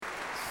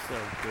So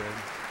good.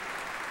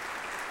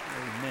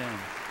 Amen.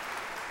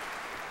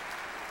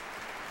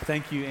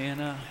 Thank you,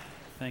 Anna.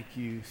 Thank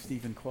you,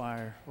 Stephen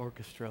Choir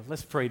Orchestra.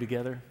 Let's pray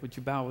together. Would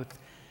you bow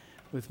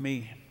with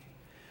me?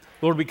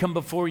 Lord, we come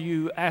before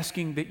you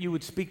asking that you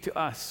would speak to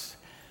us.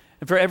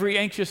 And for every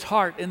anxious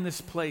heart in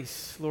this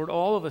place, Lord,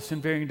 all of us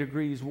in varying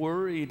degrees,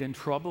 worried and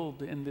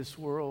troubled in this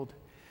world.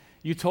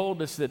 You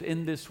told us that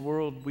in this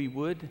world we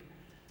would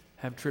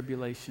have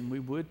tribulation, we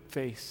would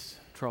face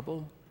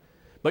trouble.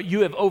 But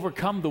you have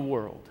overcome the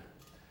world.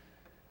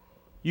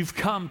 You've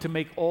come to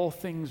make all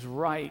things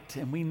right,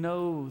 and we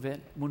know that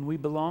when we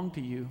belong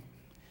to you,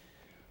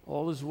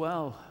 all is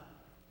well.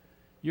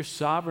 You're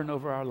sovereign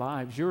over our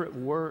lives. You're at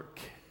work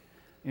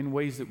in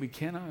ways that we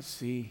cannot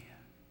see.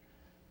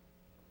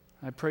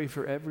 I pray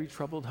for every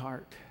troubled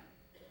heart.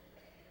 I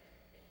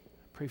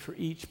pray for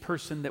each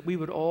person that we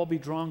would all be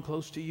drawn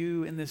close to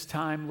you in this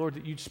time. Lord,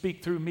 that you'd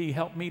speak through me.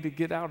 Help me to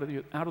get out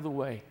of the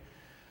way.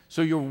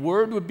 So your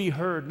word would be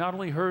heard, not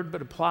only heard,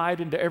 but applied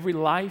into every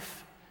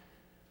life.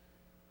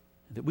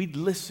 That we'd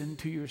listen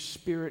to your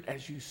Spirit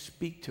as you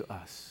speak to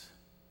us.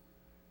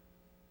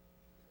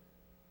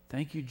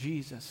 Thank you,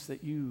 Jesus,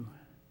 that you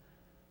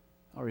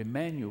are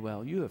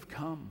Emmanuel. You have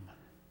come,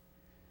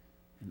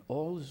 and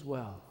all is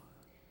well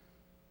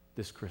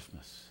this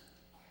Christmas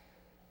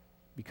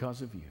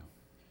because of you.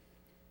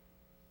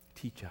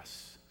 Teach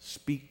us,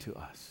 speak to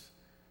us,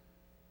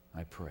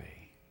 I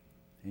pray.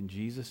 In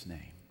Jesus'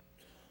 name,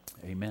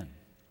 amen.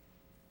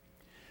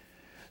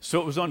 So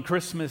it was on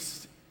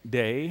Christmas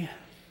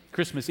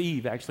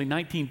Eve, actually,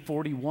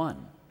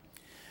 1941,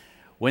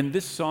 when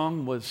this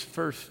song was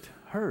first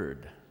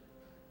heard.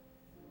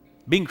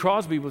 Bing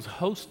Crosby was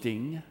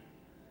hosting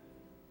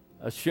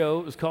a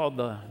show. It was called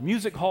the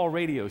Music Hall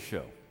Radio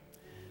Show.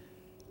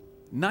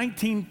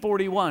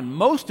 1941.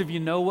 Most of you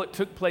know what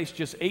took place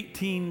just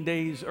 18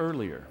 days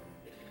earlier.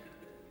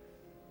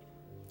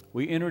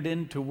 We entered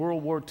into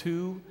World War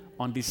II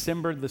on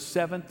December the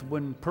 7th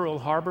when Pearl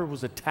Harbor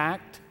was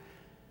attacked.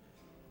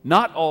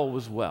 Not all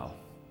was well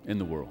in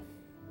the world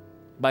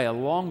by a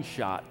long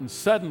shot, and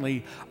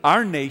suddenly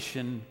our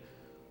nation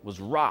was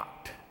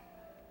rocked.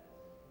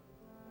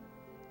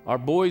 Our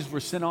boys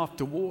were sent off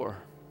to war.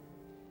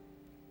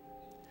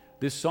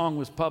 This song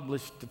was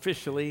published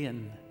officially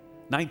in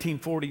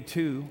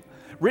 1942,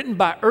 written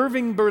by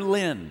Irving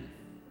Berlin,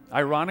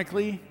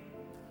 ironically,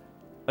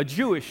 a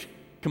Jewish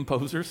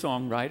composer,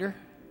 songwriter,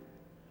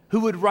 who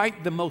would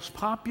write the most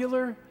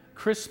popular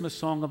Christmas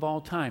song of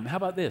all time. How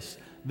about this?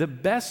 The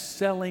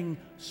best-selling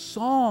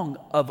song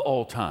of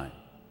all time.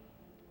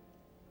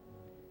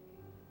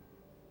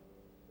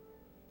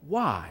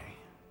 Why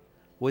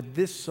would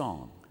this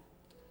song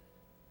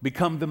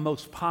become the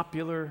most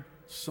popular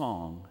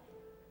song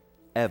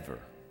ever?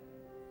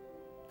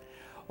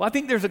 Well, I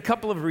think there's a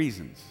couple of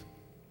reasons.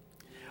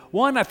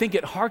 One, I think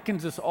it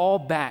harkens us all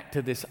back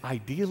to this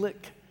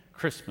idyllic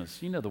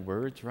Christmas. You know the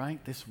words,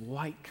 right? This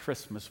white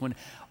Christmas when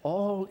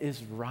all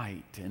is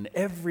right and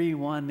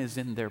everyone is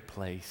in their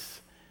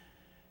place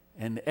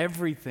and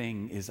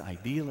everything is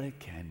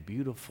idyllic and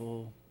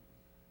beautiful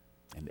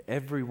and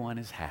everyone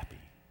is happy.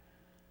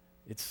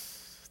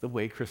 It's the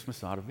way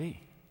Christmas ought to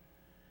be.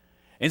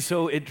 And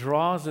so it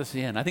draws us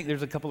in. I think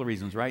there's a couple of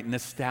reasons, right?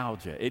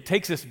 Nostalgia. It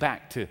takes us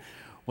back to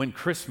when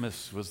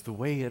Christmas was the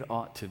way it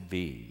ought to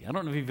be. I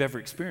don't know if you've ever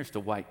experienced a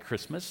white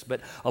Christmas,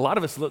 but a lot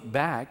of us look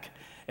back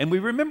and we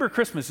remember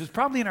Christmas. It's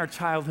probably in our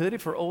childhood,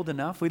 if we're old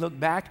enough. We look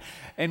back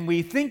and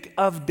we think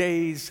of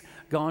days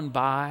gone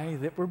by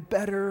that were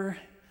better,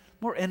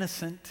 more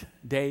innocent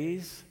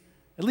days.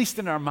 At least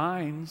in our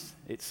minds,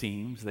 it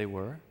seems they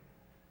were.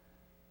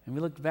 And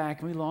we look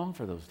back and we long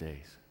for those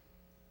days.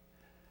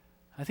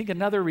 I think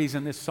another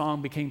reason this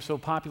song became so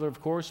popular,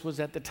 of course, was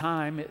at the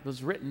time it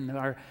was written.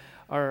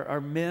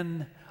 Our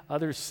men,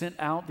 others sent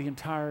out, the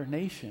entire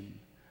nation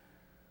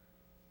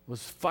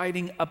was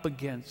fighting up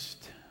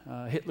against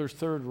Hitler's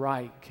Third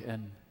Reich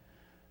and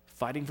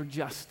fighting for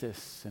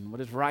justice and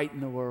what is right in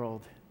the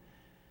world.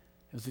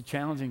 It was a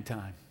challenging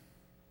time.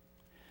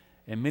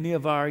 And many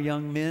of our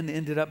young men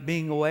ended up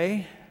being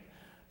away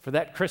for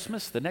that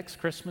Christmas, the next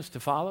Christmas to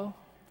follow.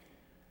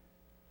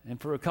 And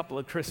for a couple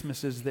of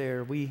Christmases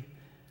there, we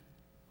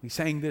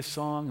sang this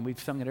song, and we've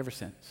sung it ever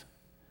since.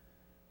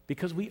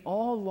 Because we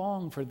all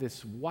long for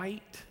this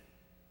white,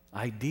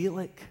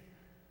 idyllic,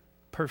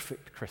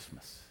 perfect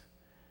Christmas.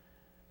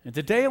 And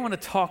today I want to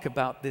talk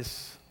about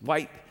this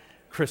white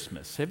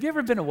Christmas. Have you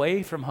ever been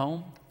away from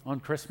home on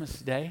Christmas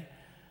Day?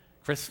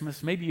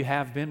 Christmas, maybe you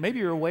have been. Maybe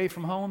you're away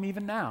from home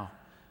even now.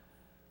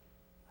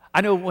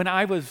 I know when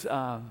I was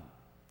a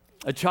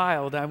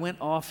child, I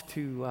went off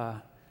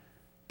to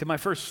my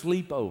first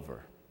sleepover.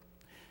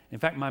 In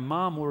fact, my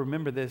mom will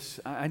remember this.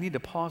 I need to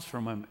pause for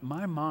a moment.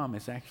 My mom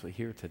is actually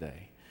here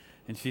today,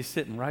 and she's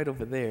sitting right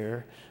over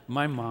there.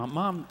 My mom.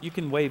 Mom, you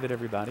can wave at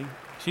everybody.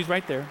 She's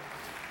right there.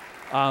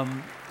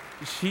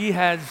 She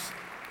has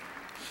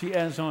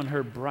on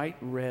her bright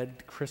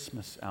red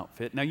Christmas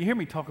outfit. Now, you hear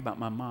me talk about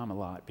my mom a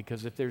lot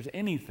because if there's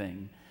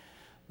anything,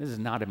 this is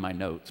not in my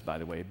notes, by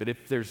the way, but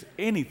if there's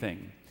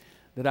anything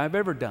that I've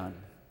ever done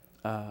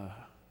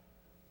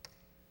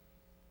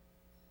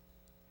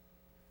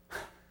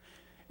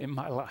in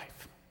my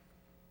life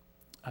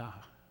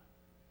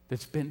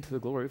that's been to the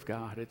glory of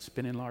God. It's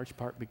been in large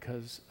part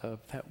because of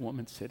that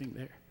woman sitting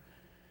there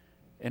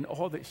and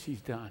all that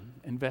she's done,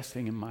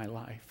 investing in my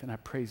life. And I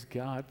praise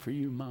God for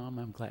you, Mom.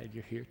 I'm glad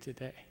you're here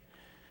today.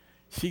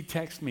 She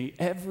texts me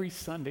every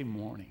Sunday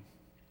morning.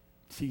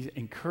 She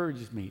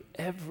encourages me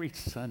every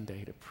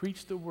Sunday to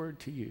preach the word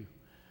to you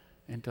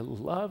and to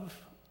love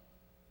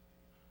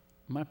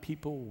my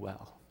people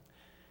well.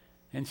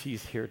 And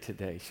she's here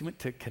today. She went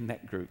to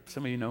Connect Group.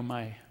 Some of you know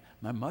my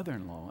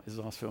mother-in-law is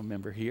also a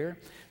member here.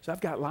 So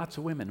I've got lots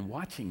of women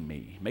watching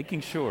me,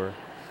 making sure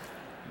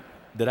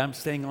that I'm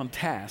staying on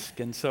task.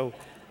 And so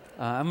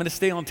I'm going to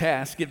stay on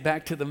task, get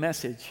back to the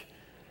message.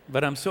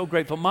 But I'm so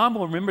grateful. Mom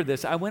will remember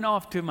this. I went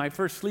off to my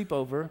first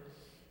sleepover,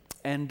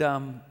 and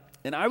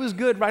I was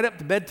good right up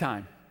to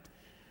bedtime.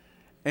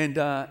 And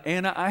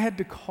I had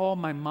to call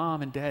my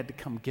mom and dad to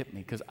come get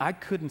me because I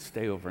couldn't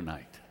stay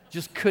overnight.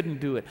 Just couldn't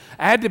do it.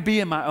 I had to be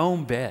in my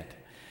own bed.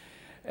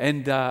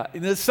 And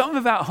there's something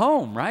about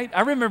home, right?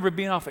 I remember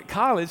being off at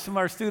college. Some of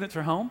our students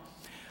are home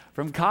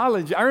from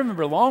college. I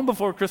remember long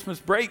before Christmas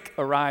break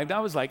arrived,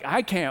 I was like,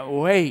 I can't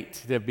wait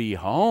to be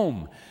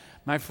home.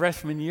 My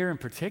freshman year in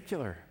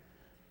particular.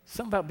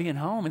 Something about being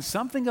home and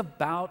something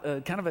about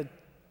kind of a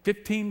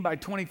 15 by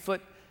 20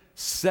 foot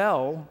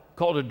cell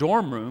called a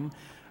dorm room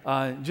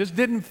just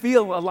didn't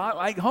feel a lot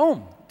like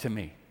home to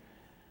me.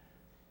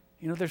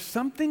 You know, there's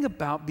something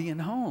about being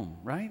home,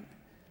 right?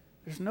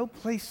 There's no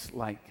place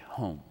like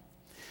home.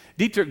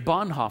 Dietrich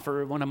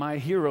Bonhoeffer, one of my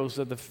heroes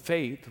of the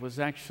faith, was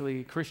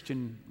actually a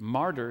Christian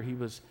martyr. He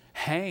was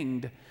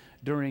hanged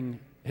during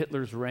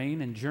Hitler's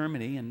reign in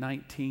Germany in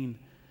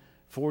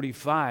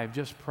 1945,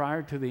 just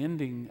prior to the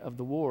ending of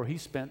the war. He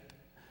spent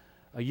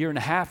a year and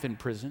a half in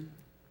prison.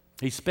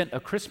 He spent a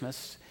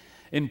Christmas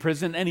in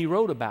prison, and he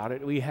wrote about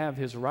it. We have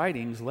his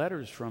writings,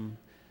 letters from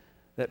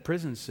that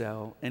prison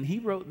cell, and he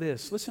wrote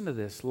this. Listen to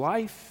this.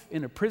 Life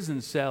in a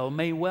prison cell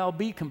may well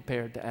be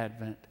compared to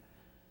Advent.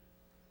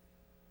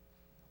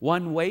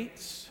 One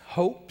waits,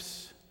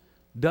 hopes,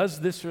 does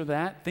this or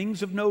that,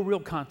 things of no real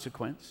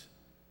consequence.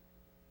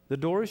 The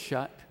door is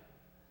shut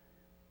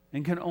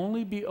and can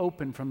only be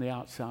opened from the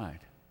outside.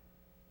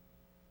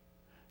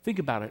 Think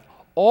about it.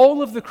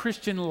 All of the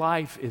Christian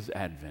life is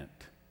Advent.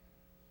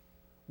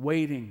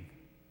 Waiting,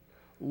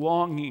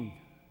 longing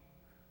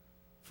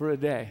for a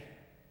day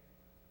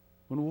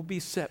when we'll be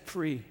set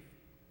free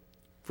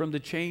from the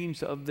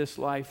chains of this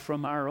life,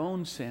 from our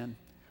own sin,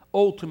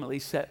 ultimately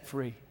set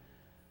free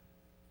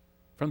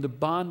from the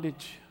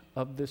bondage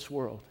of this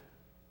world.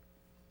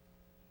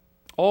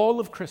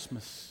 All of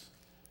Christmas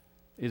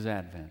is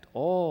Advent.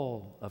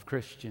 All of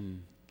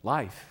Christian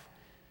life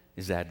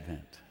is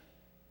Advent.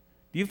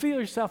 Do you feel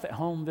yourself at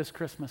home this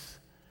Christmas?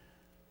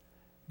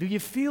 Do you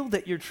feel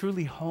that you're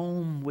truly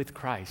home with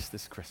Christ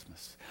this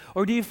Christmas?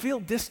 Or do you feel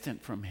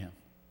distant from Him?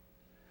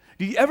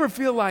 Do you ever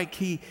feel like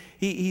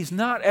He's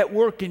not at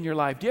work in your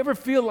life? Do you ever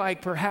feel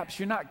like perhaps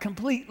you're not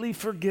completely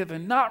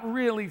forgiven, not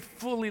really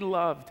fully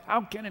loved?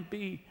 How can it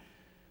be?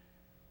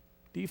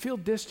 Do you feel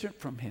distant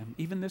from Him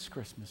even this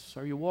Christmas?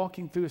 Are you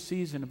walking through a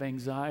season of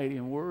anxiety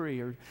and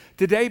worry? Or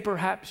today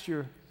perhaps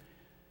you're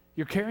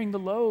carrying the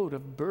load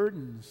of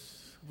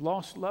burdens, of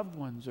lost loved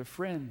ones or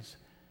friends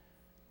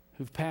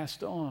who've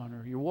passed on,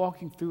 or you're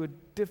walking through a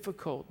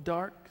difficult,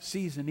 dark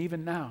season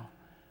even now.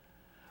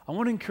 I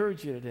want to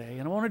encourage you today,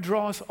 and I want to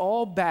draw us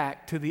all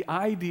back to the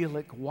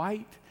idyllic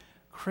white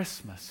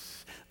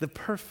Christmas, the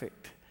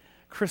perfect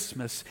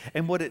Christmas,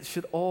 and what it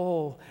should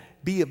all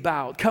be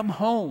about. Come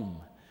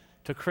home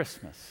to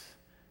Christmas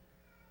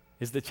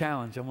is the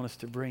challenge I want us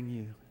to bring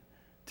you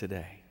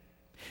today.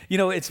 You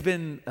know, it's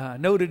been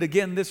noted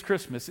again this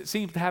Christmas. It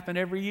seems to happen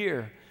every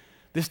year.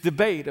 This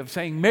debate of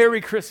saying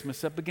Merry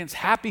Christmas up against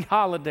Happy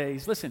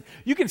Holidays. Listen,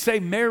 you can say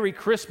Merry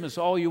Christmas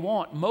all you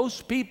want.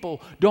 Most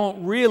people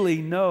don't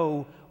really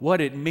know what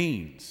it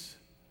means.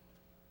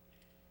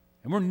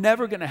 And we're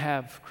never going to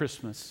have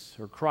Christmas,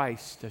 or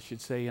Christ, I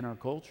should say, in our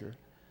culture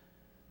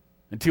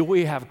until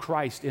we have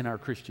Christ in our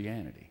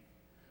Christianity.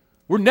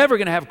 We're never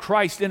going to have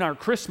Christ in our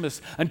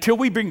Christmas until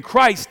we bring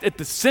Christ at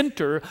the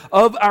center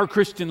of our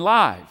Christian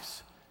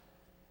lives.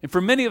 And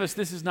for many of us,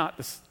 this is not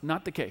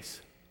the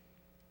case.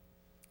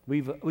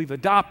 We've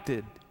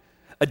adapted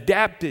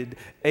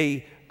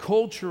a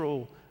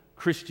cultural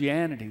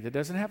Christianity that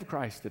doesn't have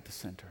Christ at the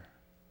center.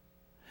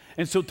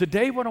 And so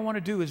today what I want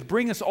to do is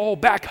bring us all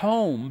back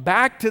home,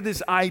 back to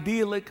this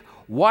idyllic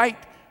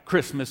white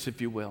Christmas,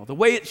 if you will, the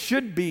way it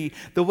should be,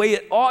 the way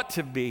it ought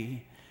to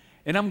be.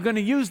 And I'm going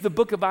to use the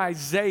book of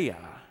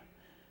Isaiah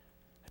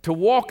to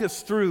walk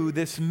us through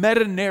this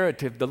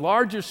meta-narrative, the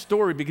larger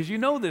story, because you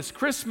know this,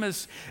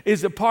 Christmas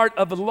is a part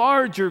of a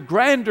larger,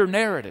 grander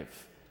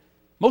narrative.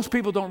 Most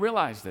people don't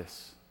realize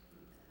this.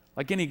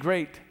 Like any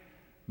great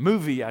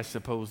movie, I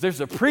suppose,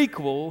 there's a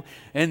prequel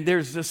and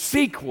there's a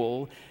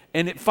sequel,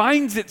 and it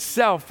finds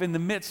itself in the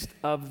midst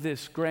of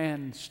this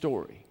grand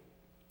story.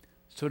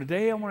 So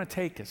today I want to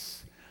take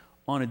us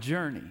on a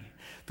journey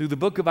through the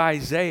book of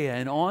Isaiah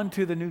and on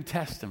to the New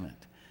Testament.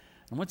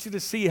 I want you to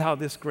see how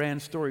this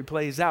grand story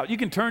plays out. You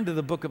can turn to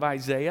the book of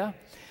Isaiah,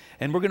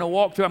 and we're going to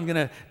walk through. I'm going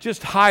to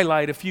just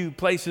highlight a few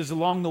places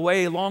along the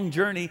way, a long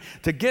journey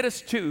to get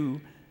us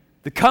to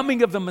the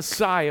coming of the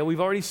Messiah.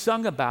 We've already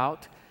sung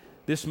about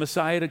this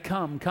Messiah to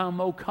come. Come,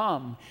 oh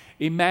come,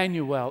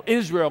 Emmanuel.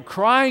 Israel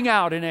crying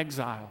out in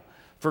exile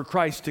for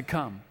Christ to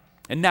come.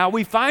 And now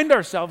we find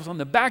ourselves on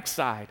the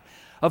backside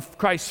of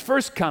Christ's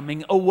first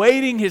coming,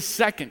 awaiting his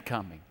second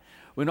coming,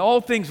 when all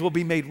things will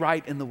be made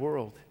right in the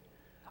world.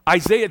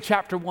 Isaiah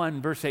chapter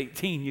 1, verse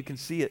 18, you can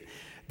see it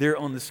there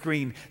on the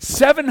screen.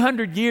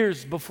 700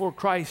 years before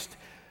Christ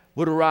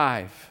would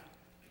arrive.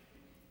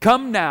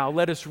 Come now,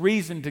 let us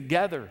reason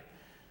together,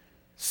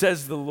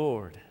 says the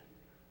Lord.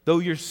 Though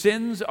your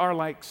sins are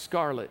like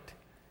scarlet,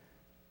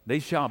 they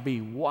shall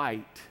be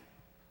white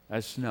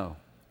as snow.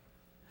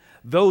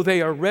 Though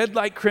they are red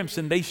like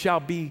crimson, they shall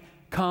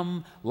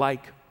become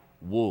like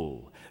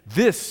wool.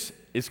 This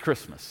is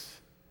Christmas.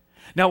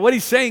 Now, what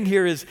he's saying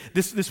here is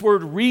this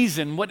word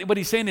reason. What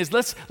he's saying is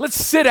let's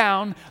sit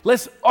down,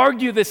 let's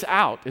argue this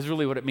out, is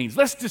really what it means.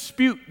 Let's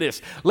dispute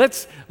this.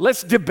 Let's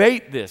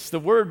debate this.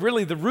 The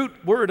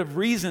root word of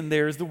reason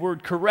there is the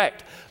word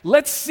correct.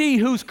 Let's see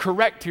who's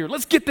correct here.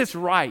 Let's get this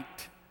right.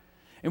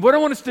 And what I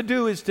want us to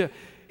do is to,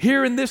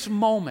 here in this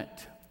moment,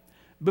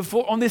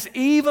 on this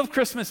eve of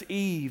Christmas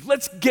Eve,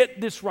 let's get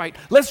this right.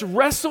 Let's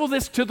wrestle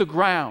this to the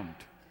ground.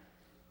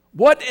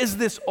 What is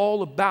this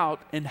all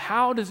about, and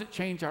how does it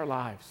change our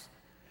lives?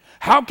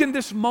 How can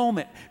this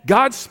moment,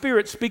 God's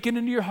Spirit speaking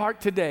into your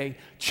heart today,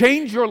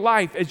 change your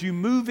life as you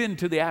move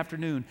into the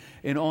afternoon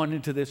and on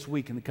into this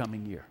week in the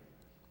coming year?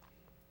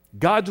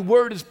 God's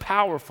Word is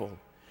powerful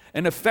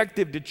and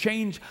effective to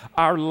change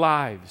our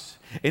lives.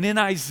 And in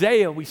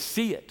Isaiah, we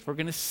see it. We're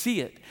going to see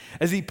it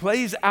as he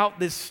plays out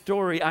this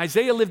story.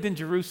 Isaiah lived in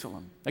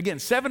Jerusalem. Again,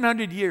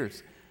 700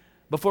 years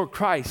before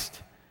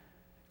Christ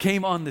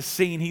came on the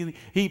scene.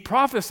 He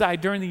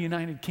prophesied during the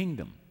United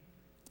Kingdom,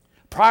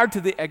 prior to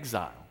the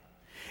exile.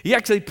 He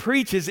actually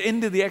preaches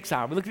into the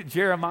exile. We looked at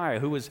Jeremiah,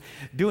 who was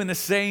doing the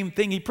same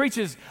thing. He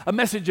preaches a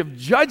message of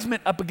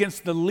judgment up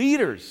against the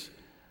leaders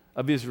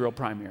of Israel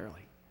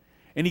primarily.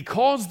 And he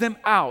calls them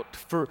out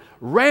for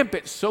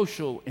rampant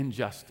social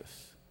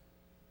injustice.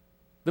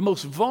 The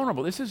most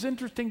vulnerable, this is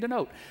interesting to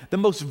note, the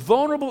most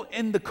vulnerable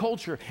in the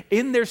culture,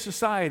 in their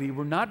society,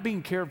 were not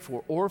being cared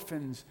for.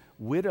 Orphans,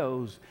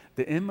 widows,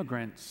 the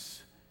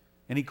immigrants.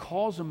 And he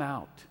calls them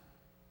out.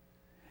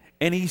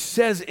 And he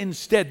says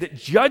instead that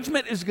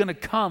judgment is going to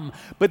come,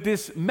 but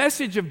this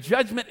message of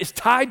judgment is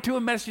tied to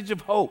a message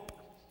of hope.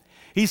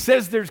 He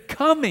says there's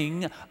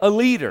coming a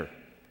leader.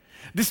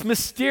 This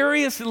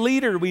mysterious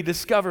leader we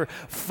discover,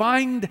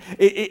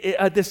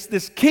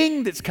 this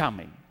king that's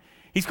coming.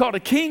 He's called a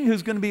king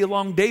who's going to be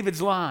along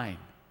David's line.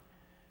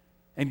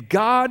 And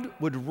God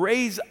would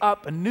raise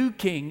up a new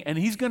king, and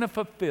he's going to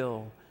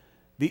fulfill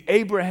the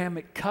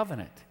Abrahamic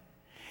covenant.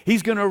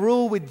 He's going to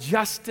rule with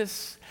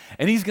justice,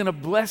 and he's going to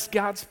bless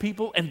God's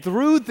people, and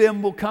through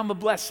them will come a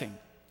blessing.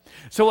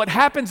 So what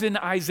happens in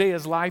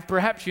Isaiah's life,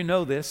 perhaps you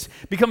know this,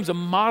 becomes a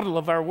model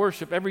of our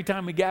worship every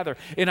time we gather.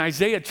 In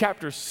Isaiah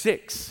chapter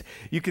 6,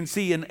 you can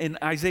see in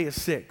Isaiah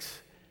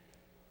 6,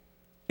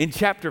 in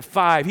chapter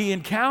 5,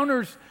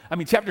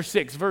 chapter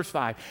 6, verse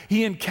 5,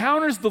 he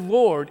encounters the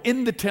Lord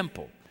in the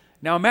temple.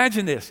 Now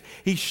imagine this.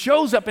 He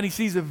shows up and he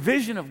sees a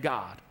vision of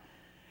God.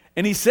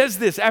 And he says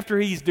this after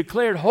he's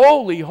declared,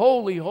 holy,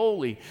 holy,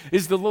 holy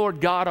is the Lord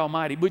God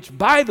Almighty, which,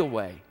 by the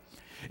way,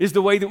 is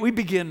the way that we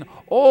begin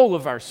all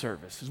of our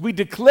services. We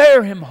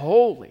declare him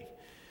holy.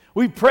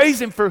 We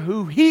praise him for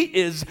who he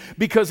is,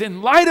 because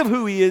in light of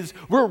who he is,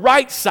 we're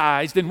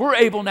right-sized and we're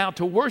able now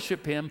to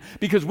worship him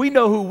because we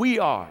know who we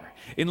are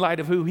in light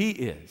of who he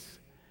is.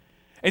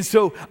 And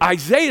so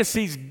Isaiah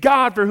sees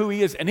God for who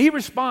he is, and he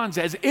responds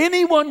as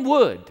anyone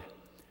would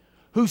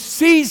who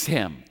sees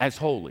him as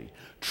holy,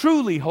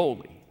 truly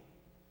holy.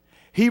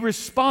 He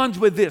responds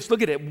with this.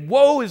 Look at it.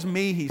 Woe is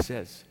me, he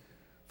says,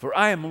 for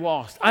I am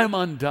lost. I am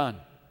undone.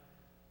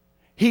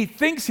 He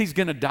thinks he's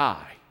going to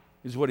die,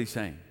 is what he's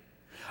saying.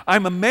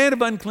 I'm a man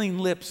of unclean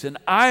lips, and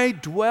I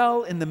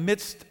dwell in the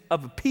midst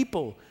of a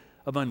people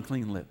of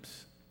unclean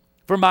lips.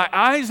 For my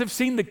eyes have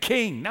seen the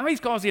King. Now he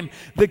calls him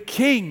the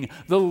King,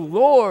 the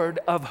Lord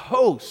of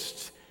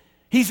hosts.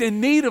 He's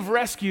in need of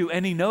rescue,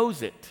 and he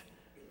knows it.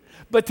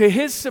 But to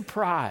his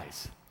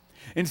surprise,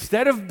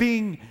 instead of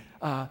being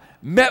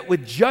met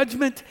with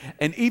judgment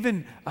and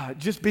even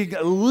just being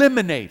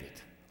eliminated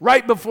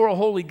right before a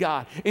holy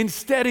God,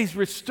 instead he's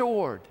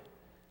restored.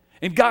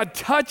 And God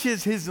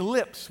touches his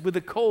lips with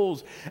the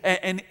coals,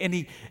 and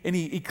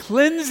he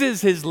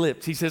cleanses his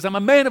lips. He says, I'm a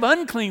man of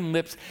unclean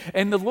lips.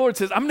 And the Lord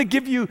says, I'm going to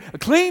give you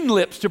clean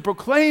lips to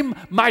proclaim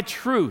my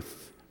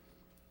truth.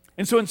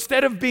 And so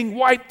instead of being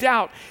wiped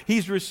out,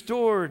 he's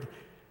restored.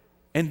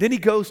 And then he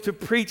goes to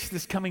preach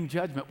this coming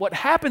judgment. What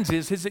happens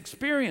is his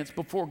experience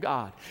before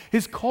God,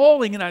 his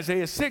calling in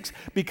Isaiah 6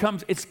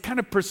 becomes, it's kind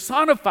of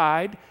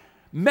personified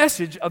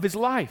message of his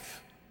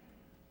life.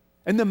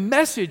 And the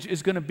message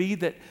is going to be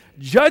that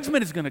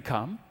judgment is going to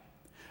come,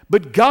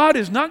 But God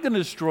is not going to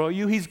destroy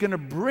you. He's going to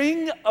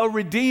bring a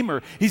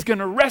redeemer. He's going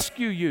to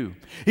rescue you.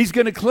 He's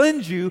going to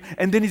cleanse you,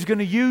 and then he's going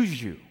to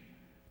use you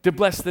to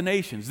bless the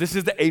nations. This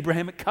is the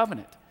Abrahamic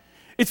covenant.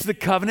 It's the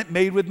covenant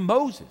made with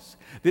Moses,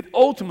 that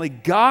ultimately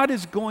God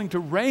is going to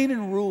reign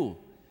and rule.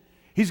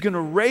 He's going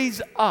to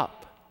raise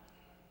up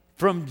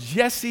from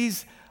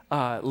Jesse's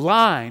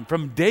line,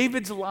 from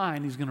David's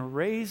line, he's going to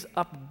raise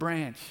up a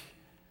branch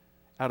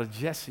out of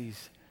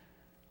Jesse's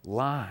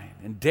line.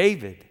 And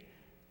David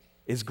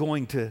is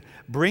going to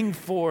bring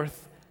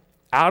forth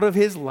out of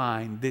his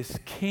line this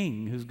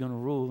king who's going to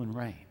rule and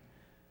reign.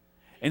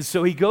 And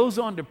so he goes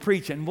on to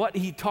preach, and what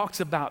he talks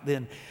about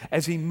then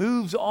as he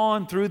moves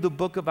on through the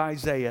book of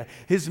Isaiah,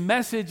 his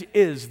message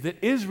is that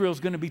Israel's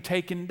going to be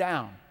taken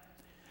down.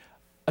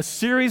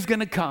 Assyria's going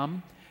to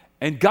come,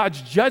 and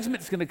God's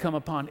judgment's going to come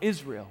upon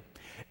Israel.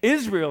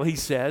 Israel, he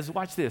says,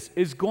 watch this,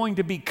 is going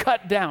to be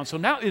cut down. So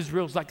now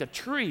Israel's like a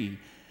tree,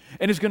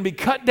 and it's going to be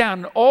cut down,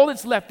 and all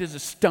that's left is a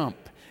stump.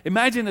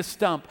 Imagine a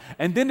stump,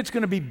 and then it's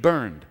going to be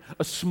burned,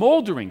 a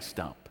smoldering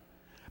stump.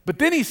 But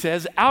then he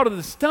says, out of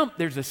the stump,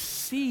 there's a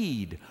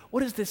seed.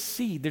 What is this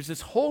seed? There's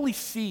this holy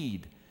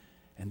seed,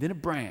 and then a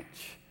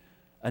branch.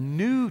 A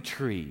new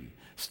tree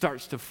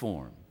starts to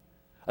form.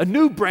 A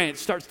new branch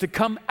starts to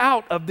come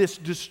out of this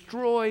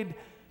destroyed,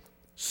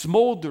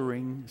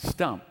 smoldering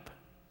stump.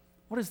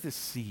 What is this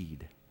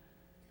seed?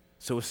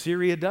 So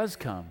Assyria does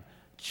come,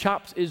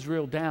 chops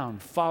Israel down,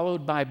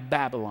 followed by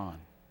Babylon.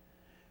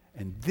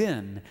 And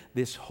then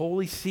this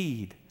holy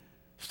seed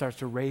starts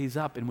to raise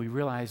up, and we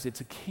realize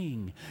it's a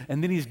king.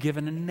 And then he's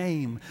given a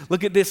name.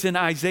 Look at this in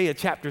Isaiah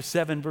chapter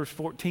 7, verse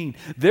 14.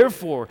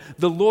 Therefore,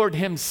 the Lord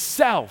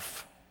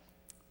himself,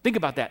 think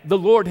about that, the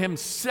Lord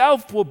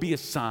himself will be a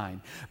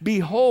sign.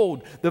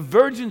 Behold, the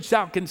virgin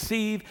shall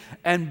conceive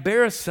and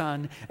bear a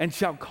son, and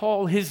shall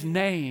call his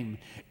name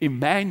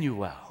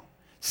Emmanuel.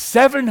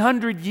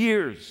 700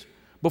 years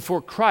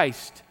before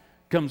Christ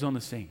comes on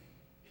the scene.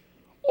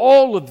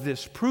 All of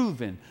this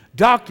proven,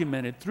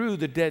 documented through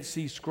the Dead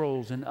Sea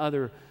Scrolls and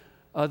other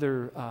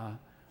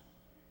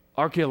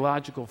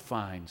archaeological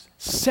finds.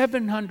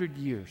 700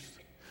 years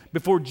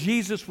before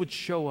Jesus would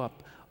show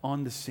up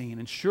on the scene.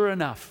 And sure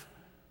enough,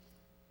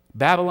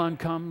 Babylon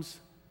comes,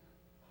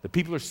 the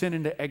people are sent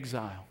into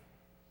exile.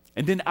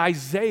 And then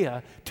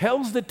Isaiah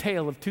tells the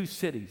tale of two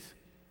cities.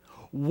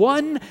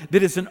 One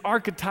that is an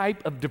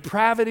archetype of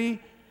depravity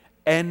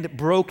and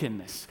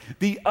brokenness.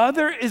 The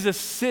other is a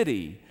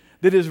city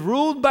that is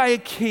ruled by a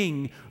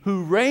king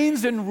who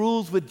reigns and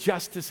rules with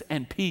justice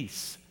and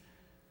peace.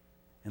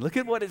 And look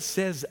at what it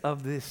says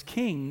of this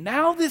king.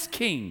 Now this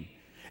king,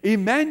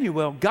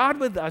 Emmanuel, God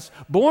with us,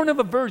 born of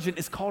a virgin,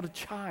 is called a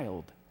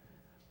child.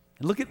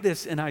 And look at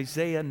this in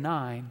Isaiah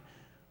 9,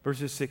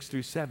 verses 6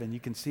 through 7.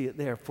 You can see it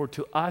there. For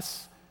to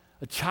us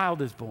a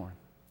child is born.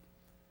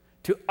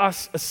 To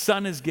us a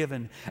son is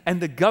given,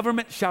 and the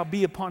government shall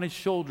be upon his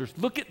shoulders.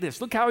 Look at this.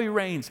 Look how he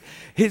reigns.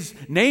 His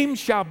name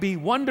shall be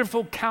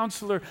Wonderful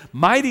Counselor,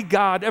 Mighty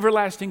God,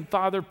 Everlasting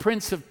Father,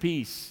 Prince of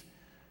Peace.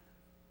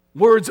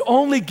 Words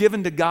only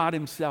given to God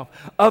himself.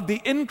 Of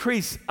the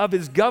increase of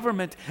his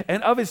government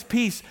and of his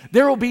peace,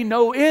 there will be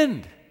no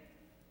end.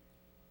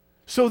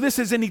 So this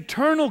is an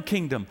eternal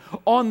kingdom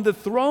on the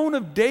throne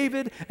of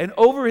David, and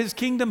over his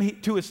kingdom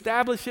to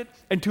establish it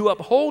and to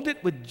uphold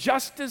it with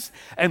justice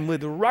and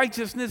with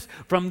righteousness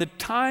from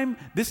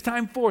this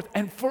time forth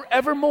and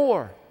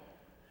forevermore.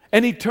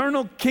 An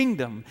eternal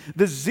kingdom.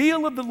 The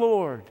zeal of the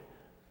Lord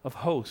of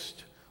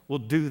hosts will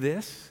do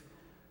this.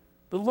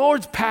 The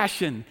Lord's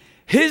passion,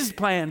 his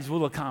plans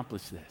will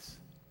accomplish this.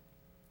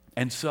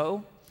 And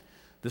so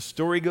the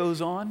story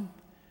goes on,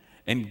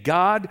 and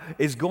God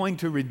is going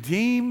to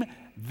redeem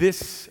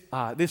this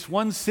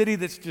one city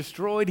that's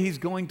destroyed. He's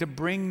going to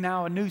bring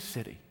now a new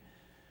city.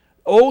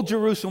 Old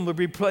Jerusalem will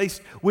be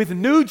replaced with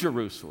New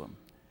Jerusalem.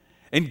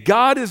 And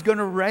God is going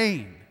to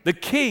reign. The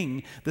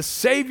King, the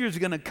Savior is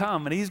going to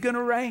come, and he's going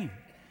to reign.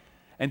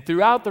 And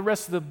throughout the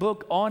rest of the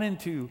book, on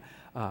into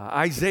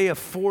Isaiah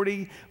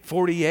 40,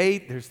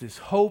 48, there's this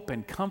hope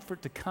and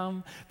comfort to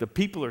come. The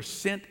people are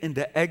sent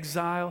into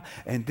exile.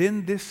 And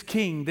then this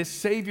King, this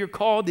Savior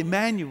called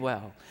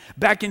Emmanuel,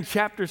 back in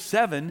chapter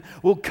 7,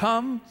 will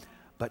come,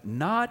 but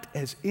not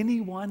as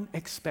anyone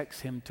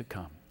expects him to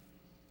come.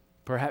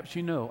 Perhaps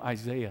you know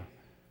Isaiah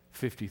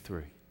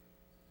 53.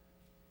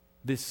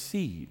 This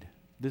seed,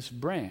 this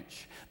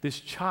branch,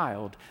 this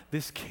child,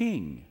 this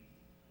king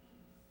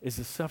is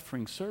a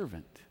suffering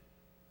servant.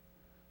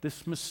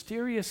 This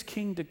mysterious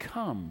king to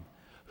come.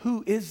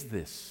 Who is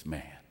this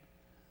man?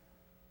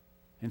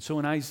 And so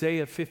in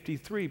Isaiah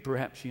 53,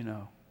 perhaps you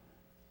know,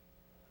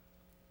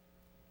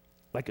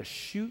 like a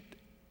shoot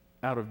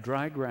out of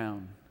dry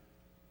ground,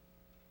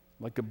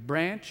 like a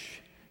branch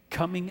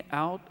coming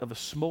out of a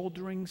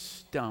smoldering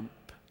stump,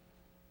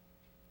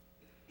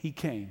 he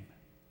came.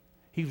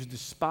 He was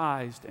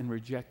despised and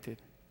rejected.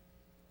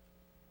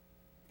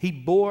 He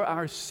bore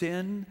our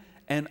sin,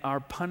 and our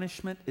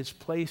punishment is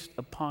placed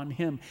upon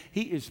him.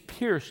 He is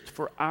pierced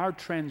for our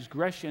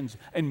transgressions,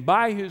 and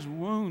by his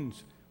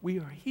wounds we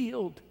are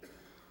healed.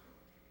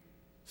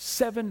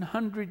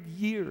 700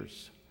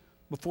 years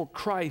before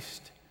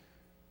Christ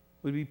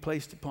would be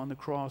placed upon the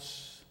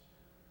cross,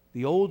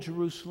 the old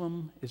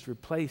Jerusalem is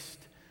replaced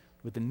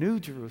with the new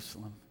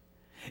Jerusalem.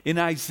 In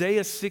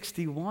Isaiah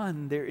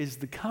 61, there is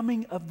the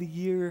coming of the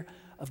year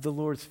of the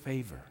Lord's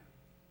favor.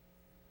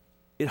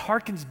 It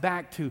harkens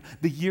back to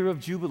the year of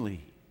Jubilee,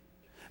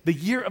 the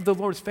year of the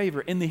Lord's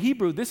favor. In the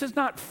Hebrew, this is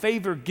not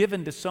favor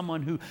given to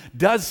someone who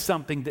does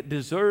something that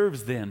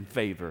deserves then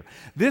favor.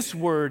 This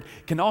word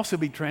can also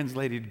be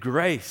translated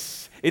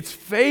grace. It's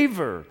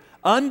favor,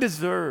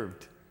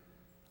 undeserved,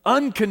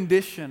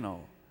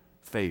 unconditional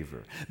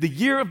favor. The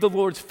year of the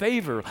Lord's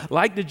favor,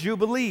 like the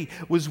Jubilee,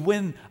 was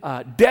when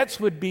debts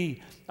would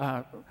be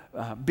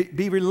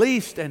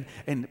released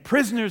and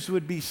prisoners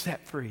would be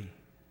set free.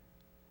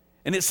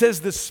 And it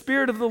says, the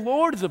Spirit of the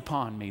Lord is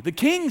upon me. The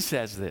King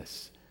says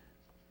this,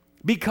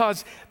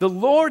 because the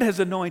Lord has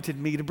anointed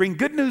me to bring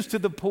good news to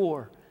the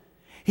poor.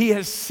 He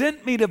has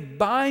sent me to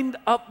bind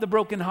up the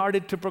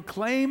brokenhearted, to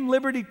proclaim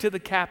liberty to the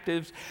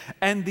captives,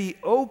 and the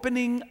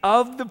opening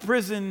of the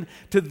prison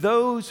to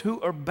those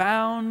who are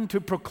bound, to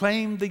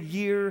proclaim the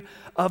year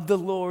of the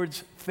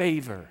Lord's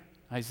favor.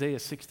 Isaiah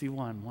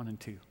 61, 1 and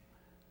 2.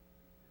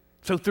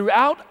 So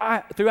throughout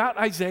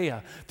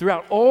Isaiah,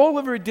 throughout all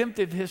of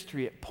redemptive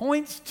history, it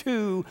points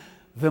to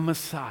the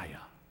Messiah.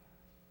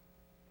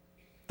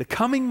 The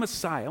coming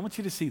Messiah. I want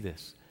you to see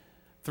this.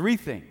 3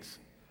 things.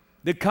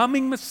 The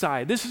coming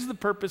Messiah. This is the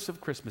purpose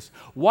of Christmas.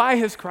 Why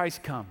has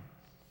Christ come?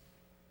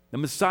 The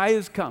Messiah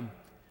has come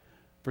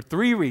for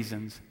 3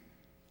 reasons,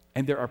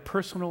 and there are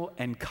personal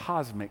and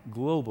cosmic,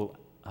 global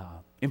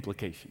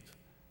implications.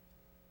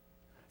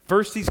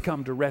 First, he's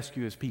come to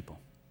rescue his people.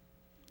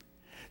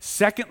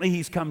 Secondly,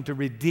 he's come to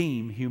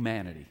redeem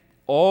humanity,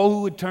 all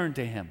who would turn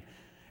to him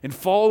and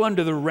fall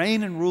under the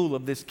reign and rule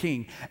of this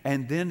king.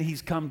 And then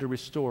he's come to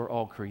restore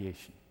all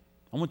creation.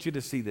 I want you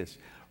to see this.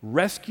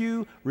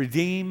 Rescue,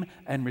 redeem,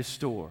 and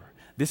restore.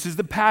 This is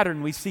the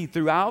pattern we see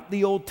throughout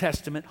the Old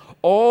Testament,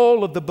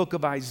 all of the book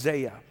of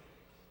Isaiah.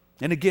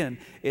 And again,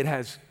 it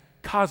has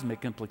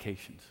cosmic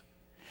implications.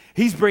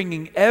 He's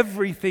bringing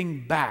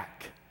everything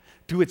back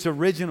to its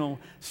original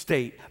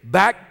state,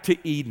 back to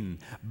Eden,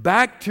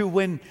 back to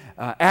when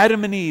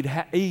Adam and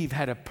Eve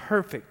had a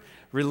perfect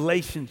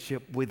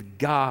relationship with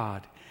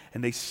God,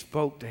 and they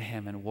spoke to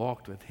him and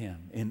walked with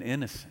him in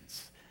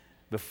innocence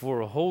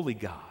before a holy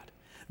God.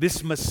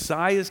 This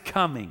Messiah's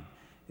coming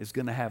is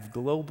going to have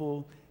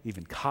global,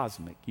 even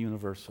cosmic,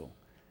 universal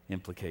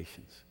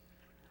implications.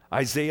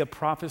 Isaiah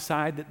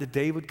prophesied that the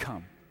day would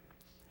come.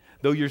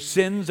 Though your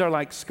sins are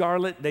like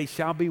scarlet, they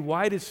shall be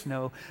white as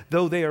snow.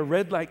 Though they are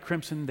red like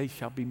crimson, they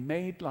shall be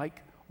made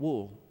like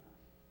wool.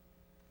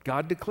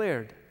 God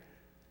declared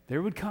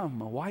there would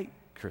come a white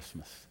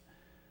Christmas,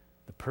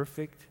 the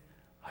perfect,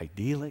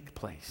 idyllic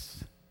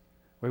place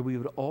where we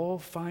would all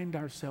find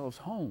ourselves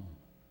home,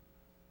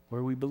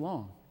 where we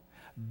belong,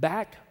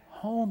 back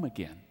home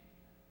again.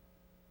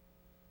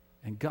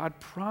 And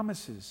God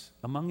promises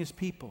among his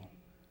people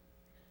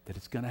that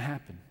it's going to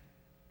happen.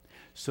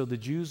 So the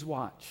Jews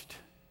watched.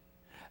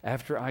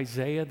 After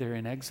Isaiah, they're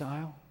in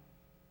exile,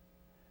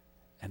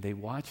 and they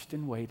watched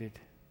and waited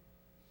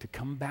to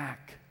come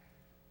back.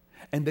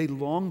 And they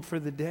longed for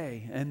the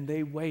day, and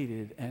they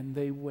waited, and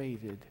they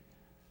waited.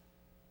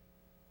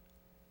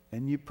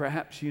 And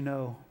perhaps you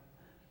know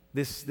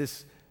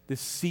this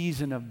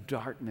season of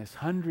darkness,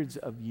 hundreds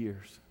of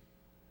years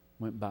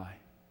went by.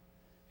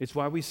 It's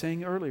why we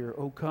sang earlier,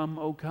 O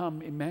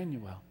come,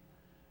 Emmanuel.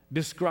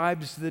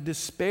 Describes the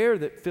despair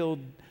that filled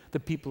the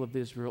people of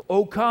Israel.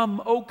 O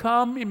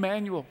come,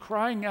 Emmanuel,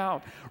 crying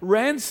out,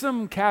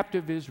 ransom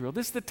captive Israel.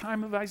 This is the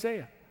time of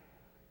Isaiah.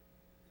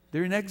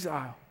 They're in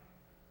exile.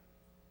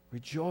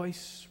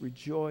 Rejoice,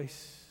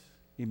 rejoice,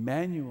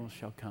 Emmanuel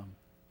shall come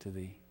to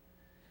thee.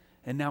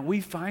 And now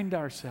we find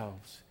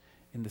ourselves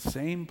in the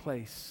same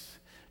place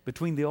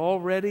between the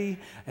already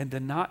and the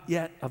not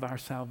yet of our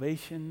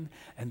salvation.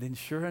 And then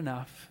sure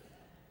enough,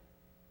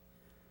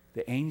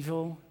 the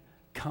angel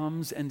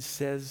comes and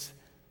says,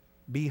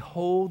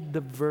 behold the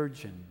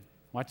virgin.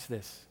 Watch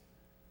this.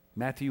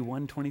 Matthew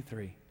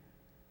 1:23.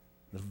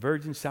 The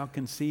virgin shall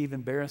conceive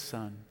and bear a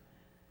son,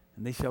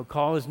 and they shall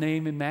call his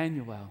name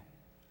Emmanuel.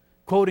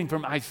 Quoting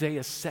from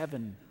Isaiah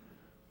 7,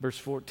 verse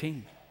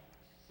 14.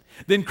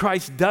 Then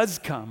Christ does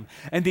come,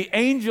 and the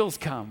angels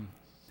come.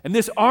 And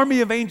this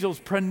army of angels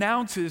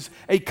pronounces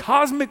a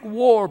cosmic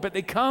war, but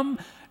they come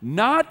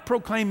not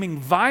proclaiming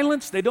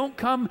violence. They don't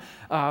come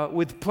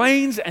with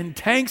planes and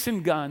tanks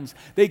and guns.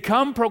 They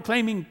come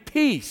proclaiming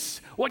peace.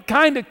 What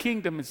kind of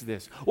kingdom is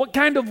this? What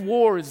kind of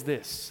war is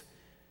this?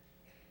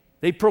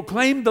 They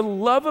proclaim the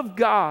love of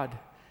God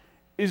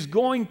is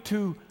going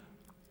to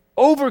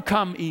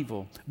overcome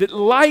evil, that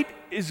light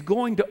is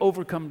going to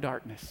overcome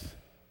darkness.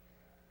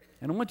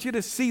 And I want you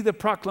to see the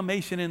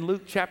proclamation in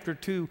Luke chapter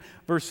 2,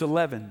 verse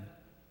 11.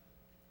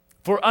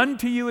 For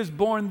unto you is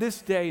born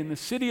this day in the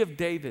city of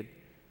David.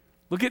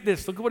 Look at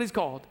this. Look at what he's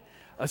called.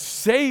 A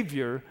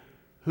Savior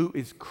who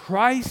is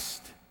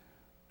Christ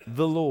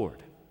the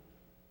Lord.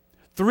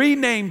 3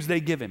 names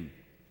they give him.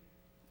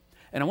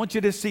 And I want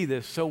you to see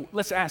this. So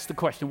let's ask the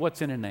question,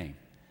 what's in a name?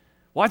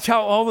 Watch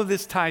how all of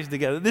this ties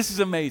together. This is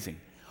amazing.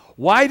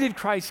 Why did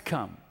Christ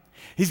come?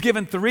 He's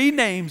given 3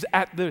 names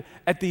at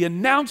the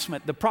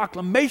announcement, the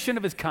proclamation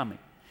of his coming.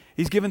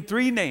 He's given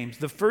 3 names.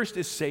 The first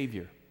is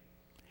Savior.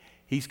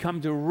 He's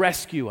come to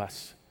rescue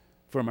us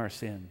from our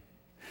sin.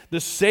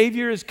 The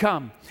Savior has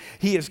come.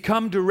 He has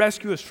come to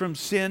rescue us from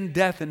sin,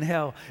 death, and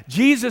hell.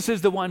 Jesus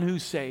is the one who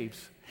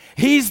saves.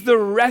 He's the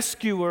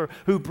rescuer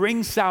who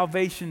brings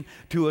salvation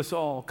to us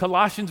all.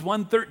 Colossians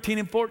 1:13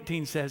 and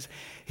 14 says,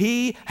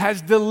 He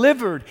has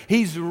delivered,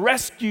 He's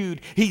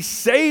rescued, He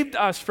saved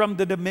us from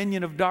the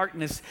dominion of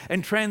darkness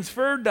and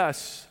transferred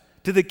us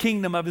to the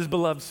kingdom of His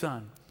beloved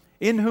Son,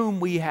 in whom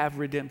we have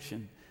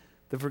redemption,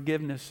 the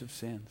forgiveness of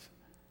sins.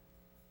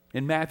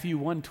 In Matthew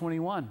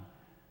 1:21,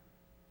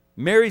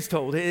 Mary's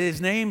told,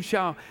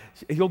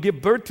 he'll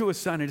give birth to a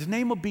son, and his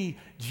name will be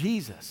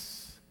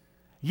Jesus,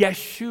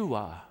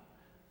 Yeshua,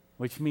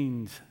 which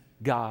means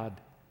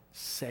God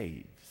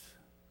saves.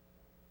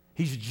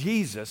 He's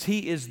Jesus.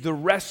 He is the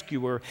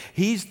rescuer.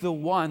 He's the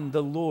one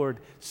the Lord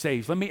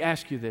saves. Let me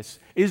ask you this.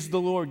 Is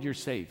the Lord your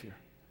Savior?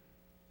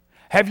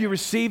 Have you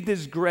received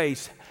His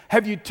grace?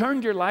 Have you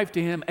turned your life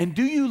to Him? And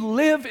do you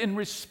live in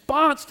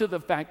response to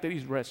the fact that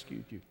He's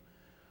rescued you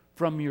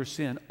from your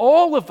sin?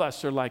 All of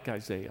us are like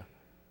Isaiah.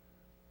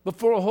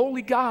 Before a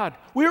holy God,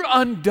 we're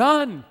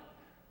undone.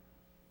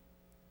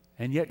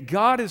 And yet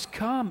God has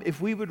come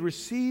if we would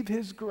receive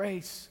His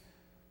grace.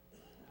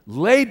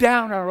 Lay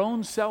down our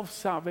own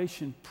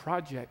self-salvation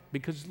project.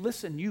 Because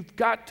listen, you've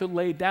got to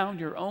lay down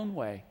your own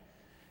way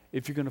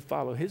if you're going to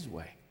follow His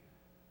way.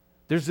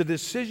 There's a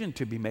decision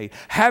to be made.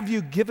 Have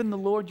you given the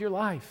Lord your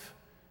life?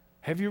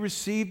 Have you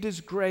received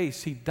His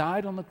grace? He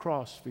died on the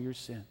cross for your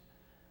sin.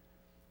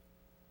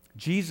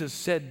 Jesus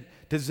said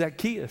to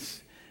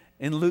Zacchaeus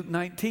in Luke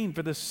 19,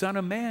 for the Son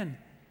of Man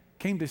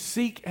came to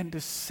seek and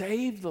to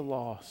save the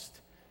lost.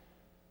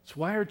 That's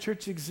why our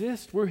church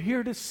exists. We're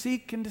here to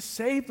seek and to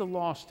save the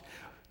lost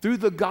through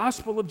the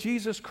gospel of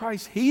Jesus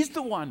Christ. He's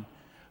the one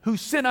who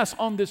sent us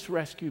on this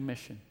rescue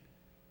mission.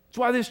 It's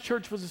why this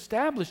church was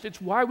established.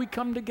 It's why we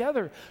come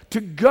together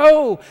to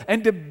go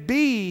and to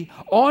be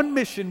on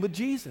mission with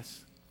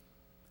Jesus.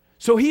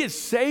 So He is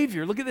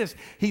Savior. Look at this.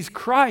 He's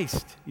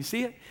Christ. You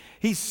see it?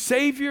 He's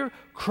Savior,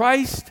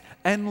 Christ,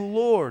 and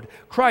Lord.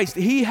 Christ,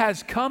 He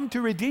has come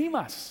to redeem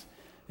us,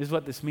 is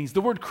what this means.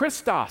 The word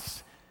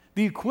Christos,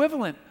 the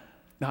equivalent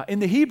in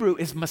the Hebrew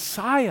is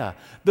Messiah,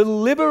 the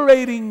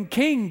liberating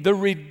King, the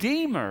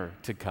Redeemer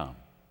to come.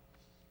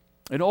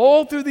 And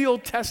all through the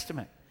Old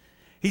Testament,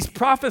 He's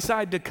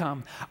prophesied to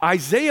come.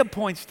 Isaiah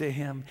points to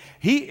Him.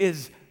 He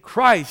is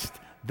Christ,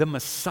 the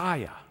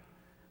Messiah.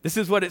 This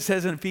is what it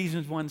says in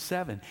Ephesians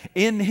 1:7.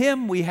 In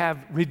Him we have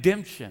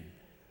redemption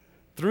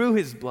through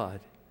His blood,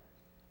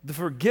 the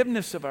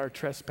forgiveness of our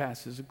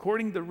trespasses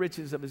according to the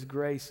riches of His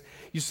grace.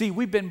 You see,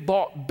 we've been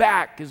bought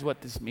back is what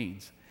this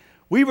means.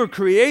 We were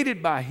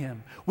created by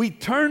Him. We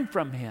turned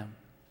from Him,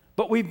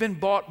 but we've been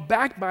bought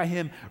back by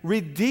Him,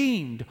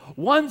 redeemed.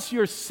 Once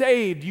you're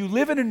saved, you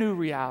live in a new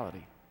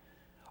reality.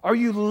 Are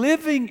you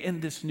living in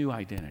this new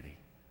identity?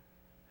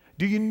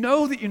 Do you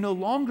know that you're no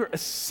longer a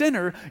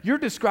sinner? You're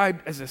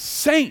described as a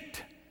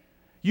saint.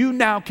 You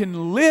now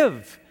can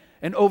live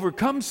and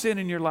overcome sin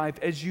in your life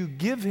as you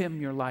give Him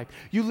your life.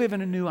 You live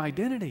in a new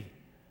identity.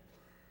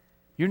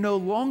 You're no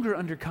longer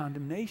under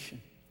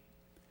condemnation.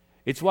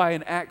 It's why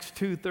in Acts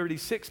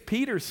 2:36,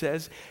 Peter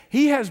says,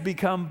 He has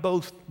become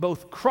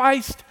both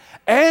Christ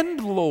and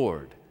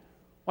Lord.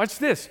 Watch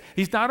this.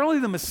 He's not only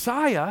the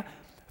Messiah,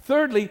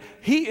 thirdly,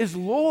 He is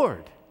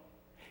Lord.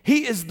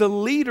 He is the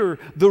leader,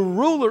 the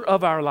ruler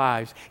of our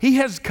lives. He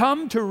has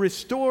come to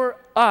restore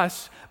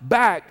us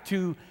back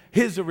to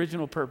His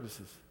original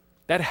purposes.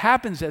 That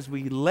happens as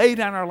we lay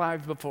down our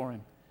lives before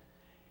Him.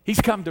 He's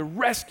come to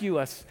rescue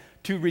us,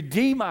 to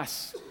redeem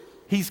us.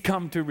 He's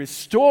come to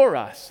restore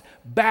us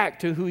back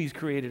to who He's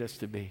created us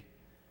to be.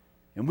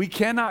 And we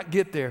cannot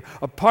get there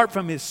apart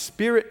from His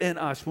Spirit in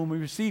us. When we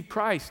receive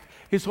Christ,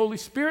 His Holy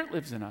Spirit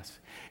lives in us.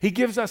 He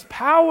gives us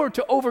power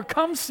to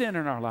overcome sin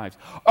in our lives.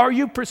 Are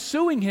you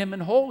pursuing Him in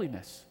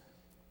holiness?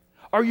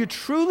 Are you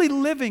truly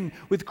living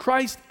with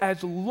Christ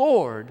as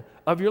Lord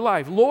of your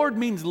life? Lord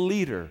means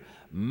leader,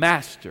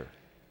 master.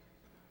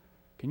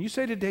 Can you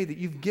say today that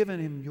you've given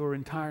Him your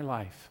entire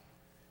life?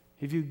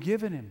 Have you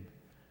given Him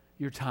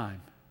your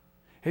time?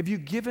 Have you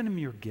given Him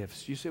your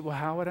gifts? You say, well,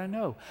 how would I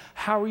know?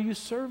 How are you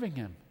serving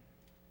Him?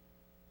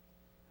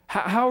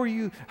 How are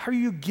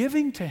you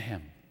giving to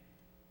Him?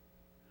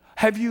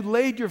 Have you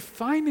laid your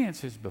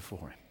finances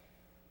before Him?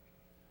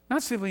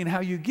 Not simply in how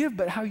you give,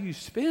 but how you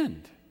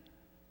spend.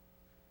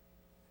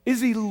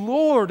 Is He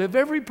Lord of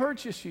every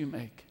purchase you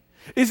make?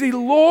 Is He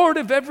Lord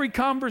of every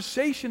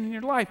conversation in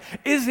your life?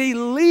 Is He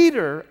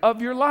leader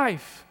of your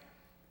life?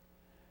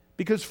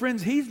 Because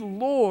friends, He's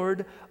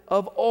Lord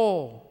of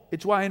all.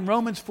 It's why in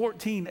Romans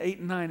 14:8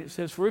 and 9 it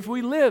says, for if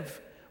we live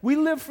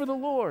for the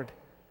Lord.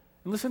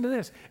 And listen to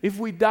this. If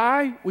we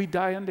die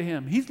unto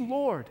Him. He's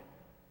Lord.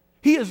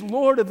 He is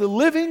Lord of the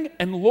living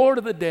and Lord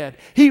of the dead.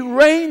 He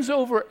reigns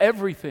over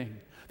everything.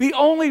 The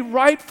only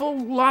rightful,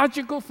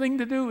 logical thing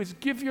to do is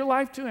give your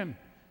life to Him.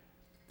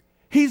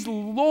 He's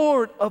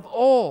Lord of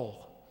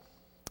all.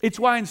 It's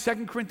why in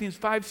 2 Corinthians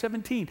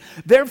 5:17,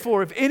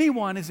 therefore, if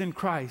anyone is in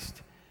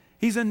Christ,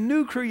 he's a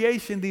new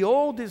creation. The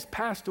old is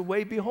passed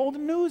away. Behold, the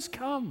new has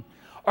come.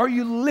 Are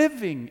you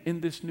living in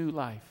this new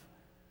life?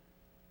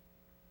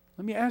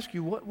 Let me ask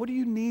you, what do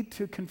you need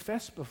to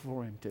confess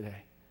before Him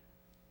today?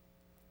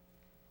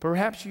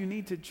 Perhaps you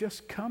need to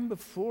just come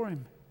before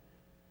Him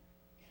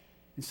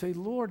and say,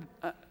 Lord,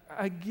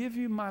 I give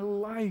you my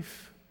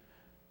life.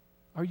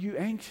 Are you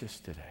anxious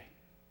today?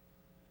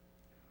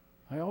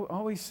 I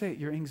always say it,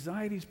 your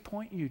anxieties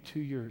point you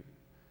to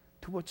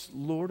what's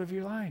Lord of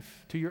your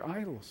life, to your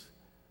idols.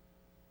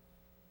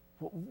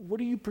 What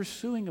are you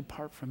pursuing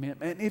apart from Him?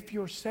 And if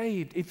you're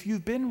saved, if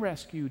you've been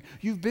rescued,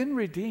 you've been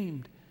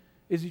redeemed,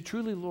 is He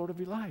truly Lord of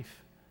your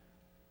life?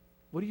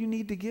 What do you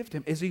need to give to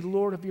Him? Is He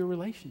Lord of your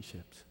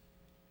relationships?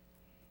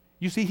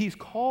 You see, He's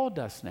called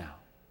us now.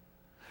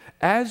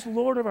 As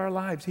Lord of our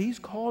lives, He's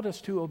called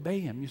us to obey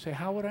Him. You say,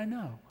 how would I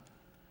know?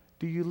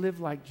 Do you live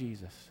like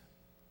Jesus?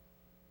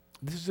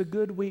 This is a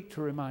good week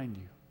to remind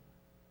you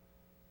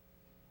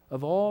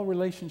of all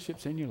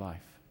relationships in your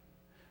life,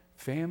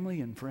 family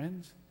and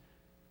friends.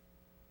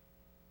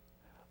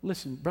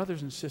 Listen,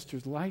 brothers and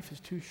sisters, life is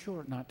too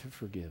short not to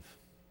forgive.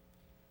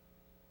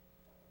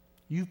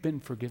 You've been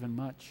forgiven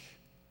much.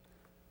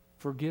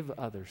 Forgive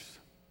others.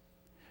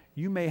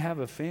 You may have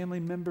a family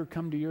member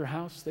come to your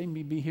house. They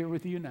may be here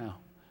with you now.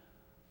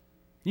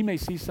 You may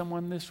see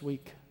someone this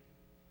week.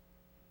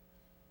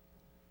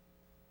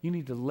 You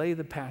need to lay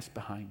the past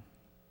behind.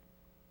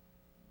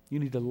 You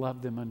need to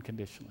love them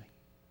unconditionally.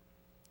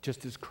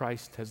 Just as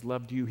Christ has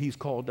loved you, He's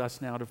called us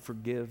now to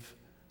forgive.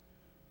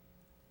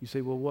 You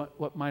say, well,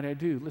 what might I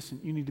do? Listen,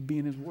 you need to be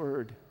in His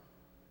Word.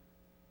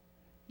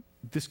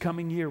 This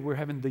coming year, we're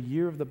having the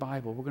year of the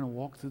Bible. We're going to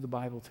walk through the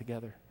Bible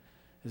together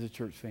as a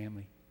church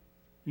family.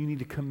 You need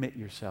to commit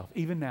yourself,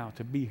 even now,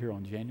 to be here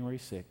on January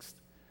 6th.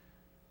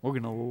 We're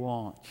going to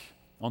launch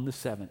on the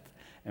 7th,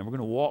 and we're going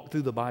to walk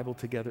through the Bible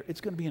together.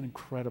 It's going to be an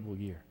incredible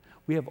year.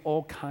 We have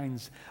all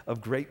kinds of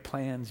great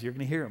plans you're going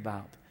to hear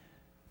about.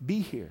 Be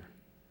here.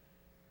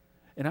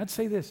 And I'd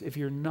say this, if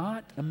you're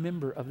not a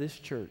member of this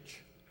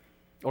church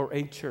or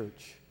a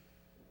church,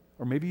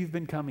 or maybe you've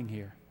been coming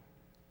here,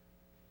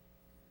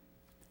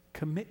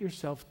 commit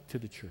yourself to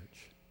the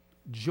church.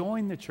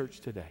 Join the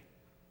church today.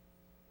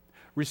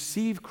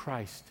 Receive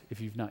Christ if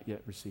you've not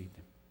yet received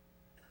Him.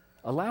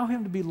 Allow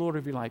Him to be Lord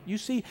of your life. You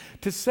see,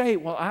 to say,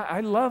 well,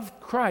 I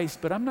love Christ,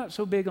 but I'm not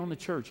so big on the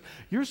church.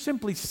 You're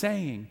simply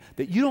saying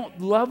that you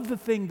don't love the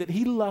thing that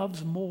He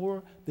loves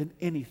more than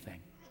anything.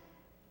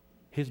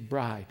 His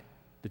bride,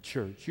 the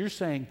church. You're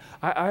saying,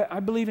 I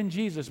believe in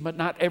Jesus, but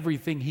not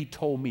everything He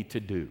told me to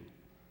do.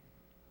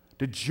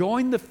 To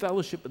join the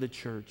fellowship of the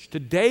church.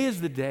 Today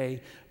is the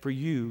day for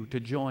you to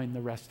join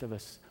the rest of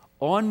us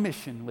on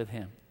mission with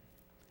Him.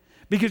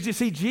 Because you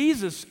see,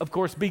 Jesus, of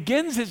course,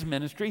 begins His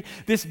ministry.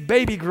 This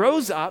baby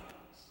grows up,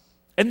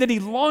 and then He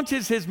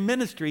launches His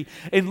ministry.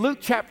 In Luke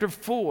chapter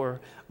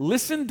 4,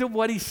 listen to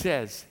what He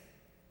says.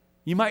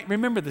 You might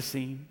remember the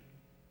scene.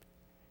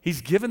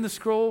 He's given the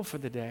scroll for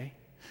the day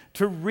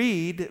to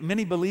read,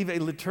 many believe, a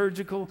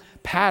liturgical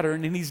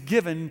pattern, and He's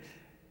given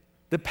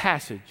the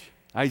passage,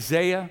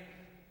 Isaiah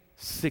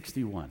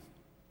 61.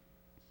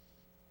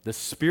 The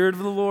Spirit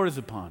of the Lord is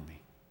upon me,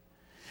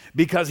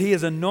 because He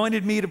has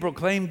anointed me to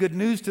proclaim good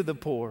news to the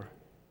poor,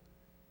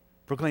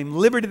 proclaim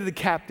liberty to the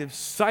captives,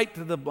 sight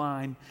to the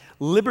blind,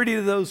 liberty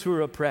to those who are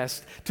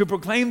oppressed, to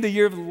proclaim the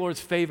year of the Lord's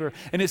favor.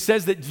 And it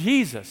says that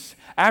Jesus,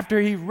 after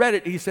He read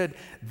it, He said,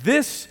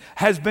 this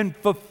has been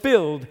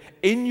fulfilled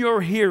in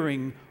your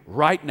hearing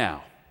right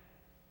now.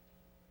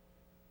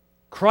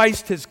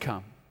 Christ has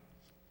come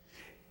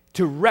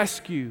to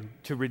rescue,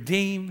 to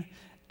redeem,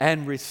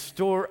 and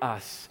restore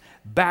us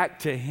back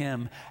to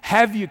Him.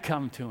 Have you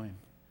come to Him?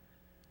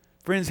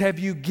 Friends, have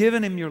you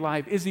given Him your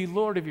life? Is He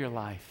Lord of your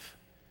life?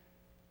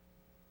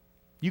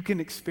 You can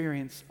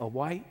experience a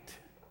white,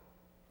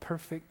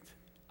 perfect,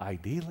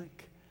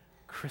 idyllic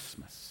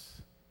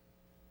Christmas.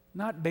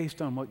 Not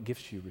based on what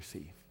gifts you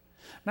receive.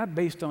 Not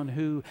based on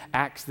who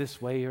acts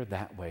this way or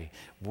that way.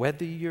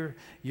 Whether your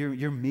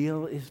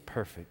meal is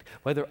perfect.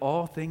 Whether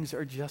all things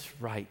are just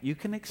right. You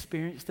can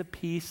experience the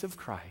peace of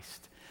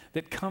Christ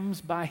that comes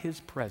by His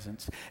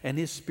presence and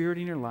His Spirit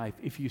in your life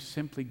if you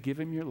simply give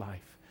Him your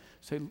life.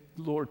 Say,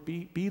 Lord,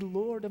 be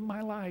Lord of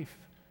my life.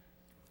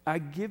 I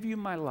give you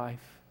my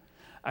life.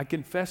 I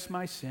confess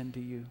my sin to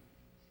you.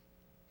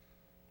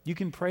 You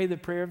can pray the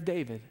prayer of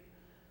David.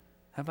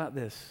 How about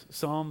this?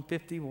 Psalm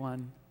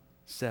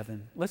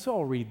 51:7. Let's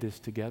all read this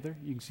together.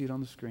 You can see it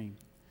on the screen.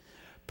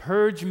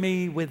 Purge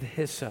me with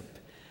hyssop,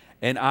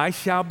 and I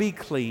shall be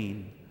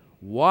clean.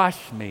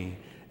 Wash me,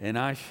 and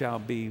I shall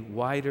be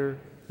whiter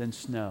than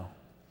snow.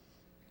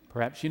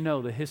 Perhaps you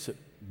know the hyssop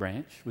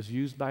branch was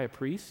used by a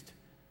priest.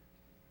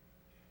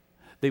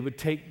 They would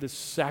take the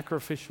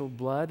sacrificial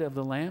blood of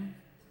the lamb,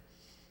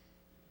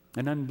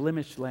 an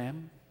unblemished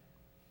lamb,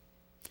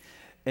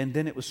 and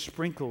then it was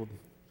sprinkled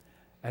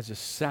as a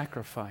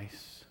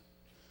sacrifice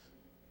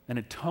an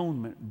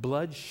atonement,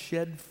 blood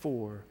shed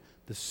for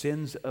the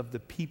sins of the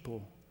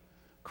people,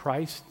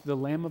 Christ, the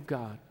Lamb of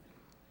God,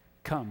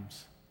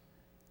 comes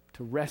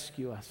to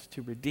rescue us,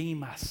 to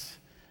redeem us,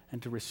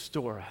 and to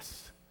restore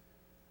us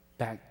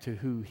back to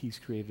who He's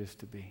created us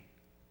to be.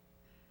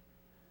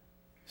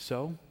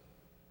 So,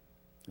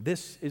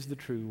 this is the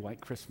true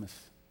white Christmas.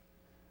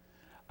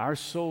 Our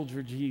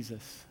soldier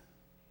Jesus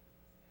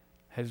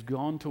has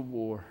gone to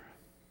war,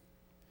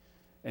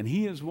 and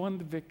He has won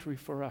the victory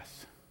for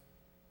us.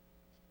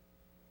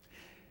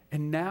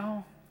 And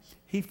now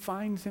He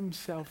finds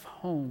Himself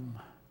home.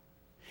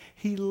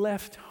 He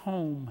left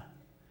home.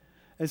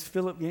 As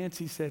Philip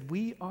Yancey said,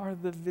 we are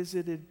the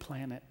visited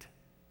planet.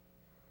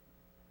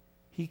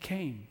 He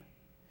came.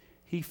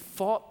 He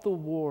fought the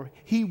war.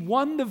 He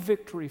won the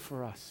victory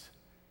for us.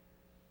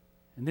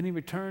 And then He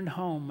returned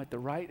home at the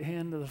right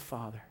hand of the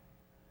Father.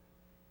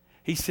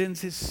 He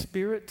sends His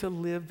Spirit to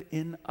live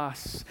in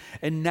us.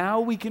 And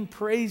now we can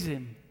praise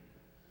Him.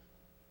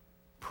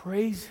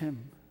 Praise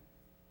Him.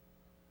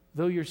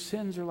 Though your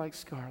sins are like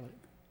scarlet,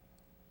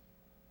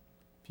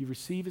 if you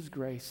receive His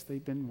grace,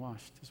 they've been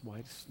washed as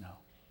white as snow.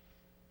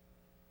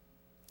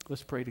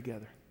 Let's pray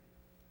together.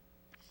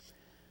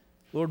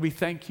 Lord, we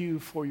thank You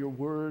for Your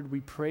word.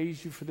 We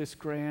praise You for this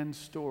grand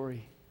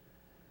story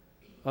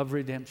of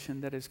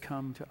redemption that has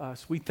come to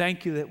us. We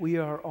thank You that we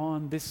are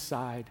on this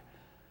side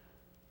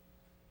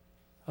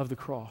of the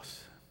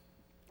cross.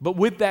 But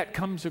with that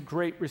comes a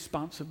great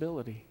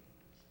responsibility.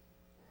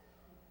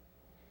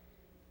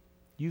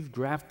 You've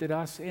drafted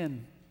us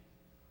in.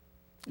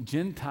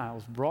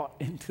 Gentiles brought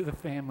into the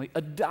family,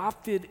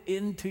 adopted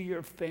into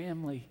Your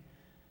family.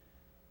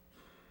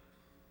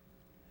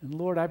 And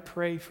Lord, I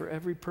pray for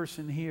every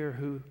person here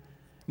who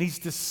needs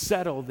to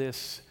settle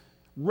this,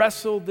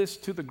 wrestle this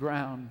to the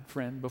ground,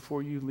 friend,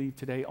 before you leave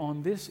today.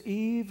 On this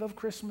eve of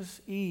Christmas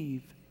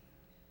Eve,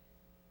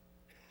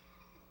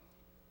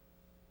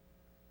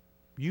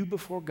 you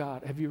before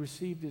God, have you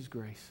received His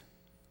grace?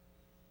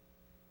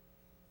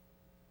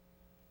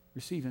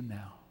 Receive Him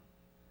now.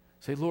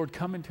 Say, Lord,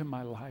 come into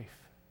my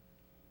life.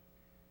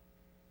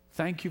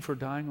 Thank You for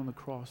dying on the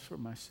cross for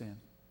my sin.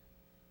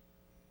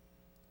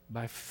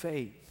 By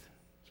faith,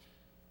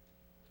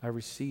 I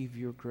receive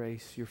Your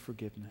grace, Your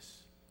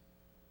forgiveness.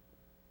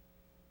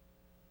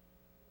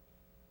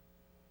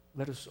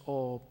 Let us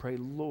all pray,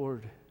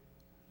 Lord,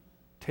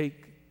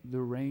 take the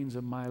reins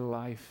of my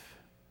life.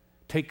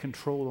 Take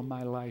control of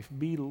my life.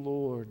 Be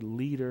Lord,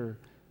 leader,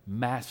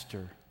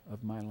 master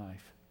of my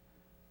life.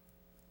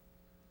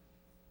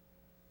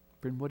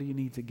 Friend, what do you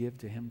need to give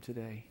to Him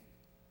today?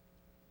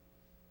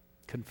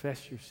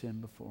 Confess your sin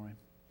before Him.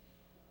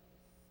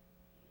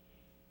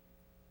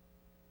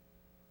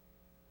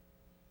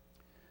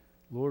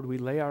 Lord, we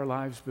lay our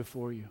lives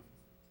before You.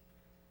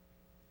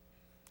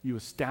 You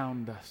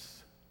astound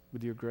us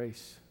with Your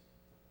grace.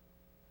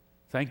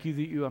 Thank You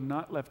that You have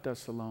not left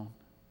us alone,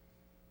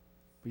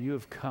 but You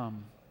have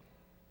come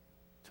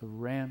to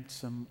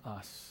ransom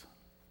us,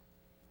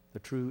 the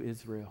true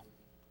Israel,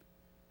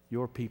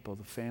 Your people,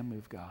 the family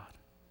of God.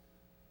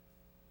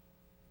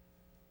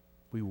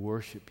 We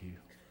worship You.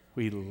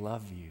 We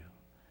love You.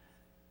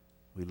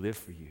 We live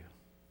for You.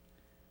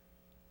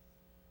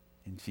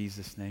 In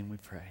Jesus' name we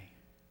pray.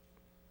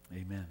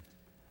 Amen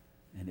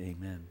and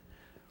amen.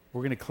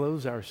 We're going to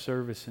close our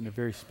service in a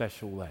very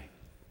special way.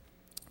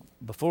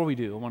 Before we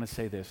do, I want to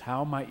say this.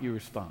 How might you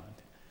respond?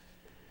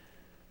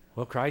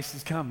 Well, Christ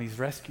has come. He's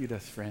rescued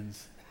us,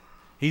 friends.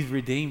 He's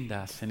redeemed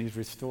us and He's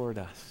restored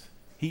us.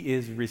 He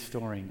is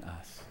restoring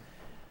us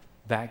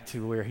back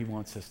to where He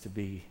wants us to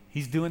be.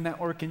 He's doing that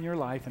work in your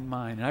life and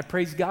mine. And I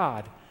praise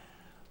God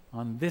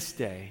on this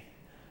day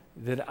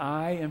that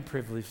I am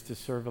privileged to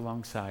serve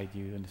alongside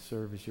you and to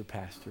serve as your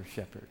pastor,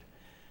 shepherd.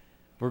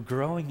 We're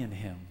growing in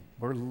Him.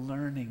 We're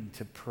learning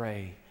to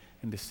pray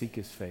and to seek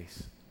His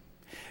face.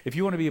 If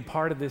you want to be a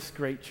part of this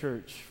great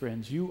church,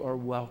 friends, you are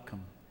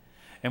welcome.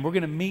 And we're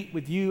going to meet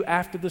with you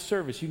after the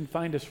service. You can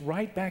find us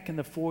right back in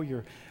the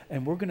foyer,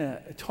 and we're going to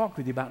talk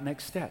with you about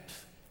next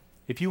steps.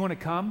 If you want to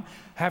come,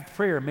 have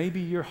prayer. Maybe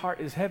your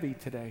heart is heavy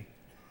today.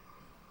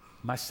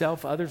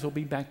 Myself, others will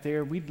be back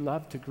there. We'd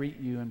love to greet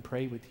you and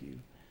pray with you.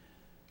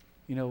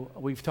 You know,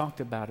 we've talked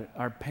about it.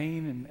 Our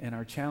pain and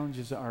our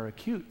challenges are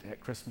acute at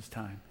Christmas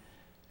time.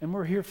 And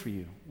we're here for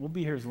you. We'll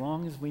be here as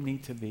long as we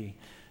need to be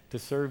to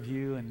serve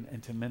you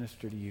and to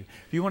minister to you.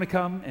 If you want to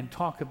come and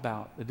talk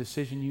about the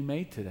decision you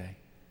made today,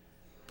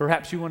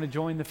 perhaps you want to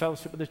join the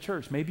fellowship of the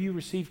church. Maybe you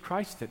received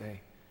Christ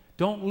today.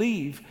 Don't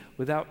leave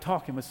without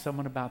talking with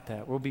someone about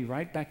that. We'll be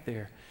right back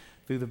there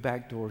through the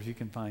back doors. You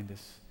can find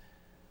us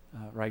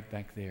right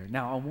back there.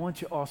 Now, I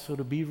want you also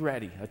to be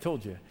ready. I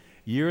told you,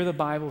 Year of the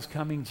Bible's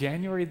coming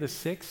January the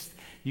 6th.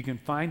 You can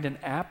find an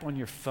app on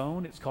your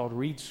phone. It's called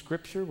Read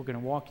Scripture. We're going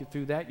to walk you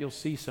through that. You'll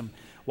see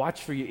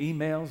watch for your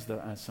emails.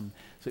 Some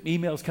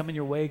emails coming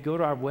your way. Go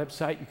to our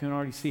website. You can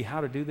already see how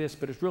to do this,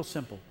 but it's real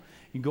simple.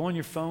 You can go on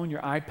your phone,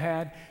 your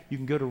iPad. You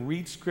can go to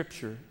Read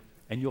Scripture,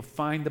 and you'll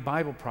find the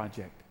Bible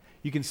Project.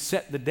 You can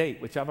set the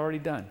date, which I've already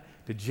done,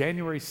 to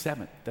January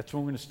 7th. That's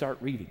when we're going to start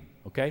reading,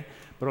 okay?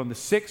 But on the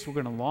 6th, we're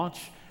going to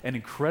launch an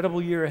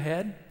incredible year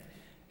ahead.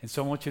 And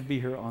so I want you to be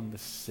here on the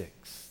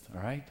 6th,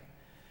 all right?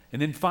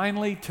 And then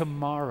finally,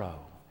 tomorrow,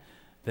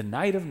 the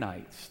night of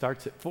nights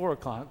starts at 4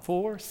 o'clock,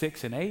 4,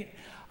 6, and 8.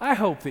 I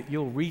hope that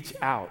you'll reach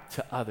out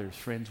to others,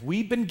 friends.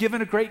 We've been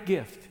given a great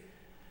gift.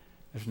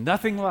 There's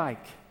nothing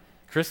like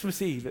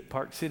Christmas Eve at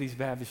Park Cities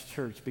Baptist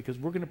Church, because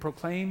we're going to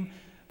proclaim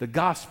the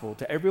gospel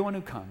to everyone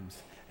who comes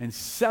and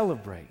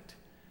celebrate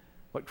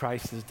what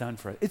Christ has done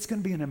for us. It's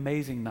going to be an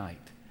amazing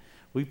night.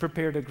 We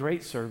prepared a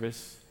great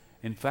service.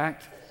 In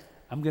fact,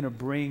 I'm going to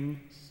bring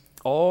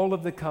all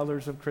of the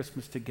colors of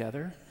Christmas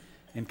together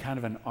in kind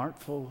of an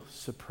artful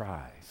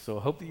surprise. So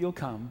I hope that you'll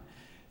come.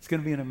 It's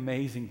going to be an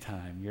amazing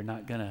time. You're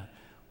not going to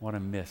want to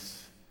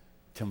miss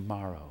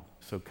tomorrow.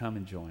 So come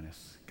and join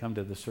us. Come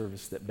to the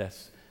service that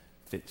best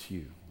fits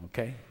you,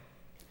 okay?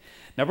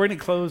 Now we're going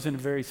to close in a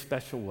very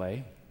special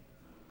way.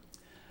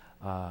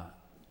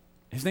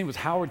 His name was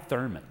Howard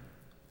Thurman.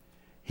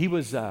 He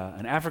was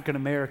an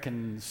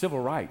African-American civil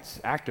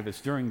rights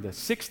activist during the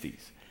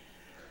 60s.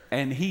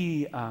 And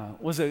he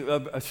was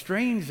a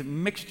strange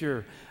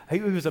mixture. He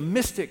was a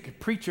mystic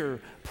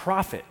preacher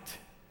prophet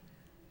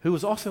who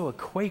was also a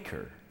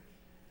Quaker.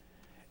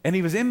 And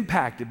he was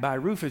impacted by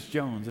Rufus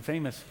Jones, a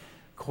famous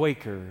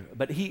Quaker.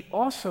 But he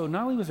also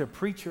not only was a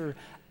preacher,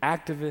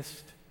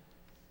 activist,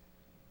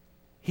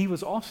 he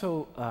was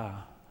also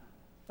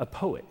a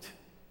poet.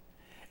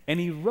 And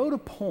he wrote a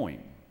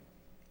poem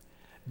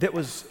that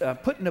was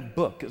put in a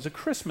book. It was a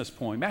Christmas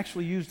poem,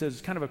 actually used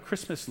as kind of a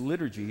Christmas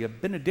liturgy, a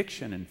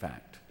benediction, in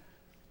fact,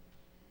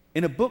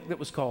 in a book that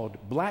was called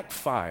Black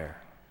Fire,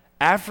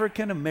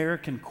 African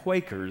American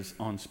Quakers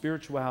on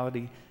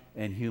Spirituality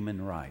and Human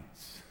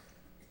Rights.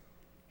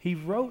 He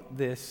wrote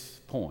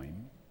this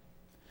poem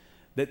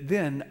that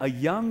then a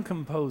young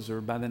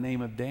composer by the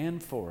name of Dan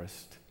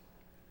Forrest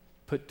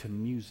put to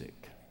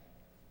music.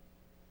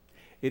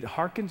 It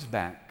harkens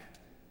back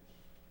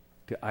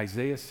to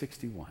Isaiah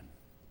 61,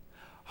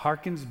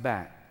 harkens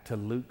back to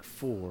Luke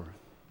 4,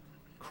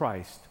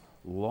 Christ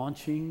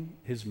launching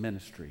his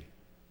ministry.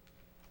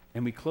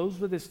 And we close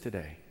with this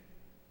today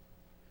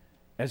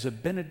as a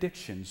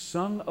benediction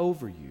sung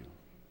over you.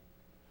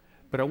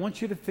 But I want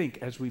you to think,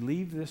 as we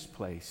leave this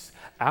place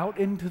out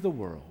into the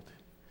world,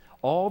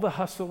 all the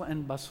hustle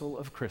and bustle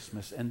of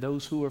Christmas and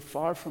those who are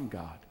far from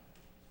God,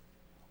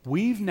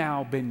 we've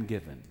now been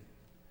given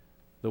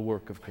the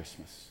work of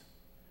Christmas.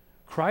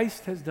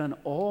 Christ has done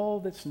all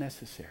that's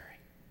necessary.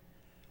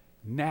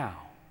 Now,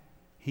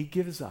 he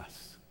gives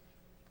us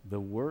the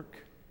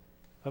work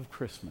of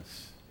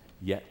Christmas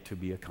yet to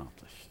be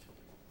accomplished.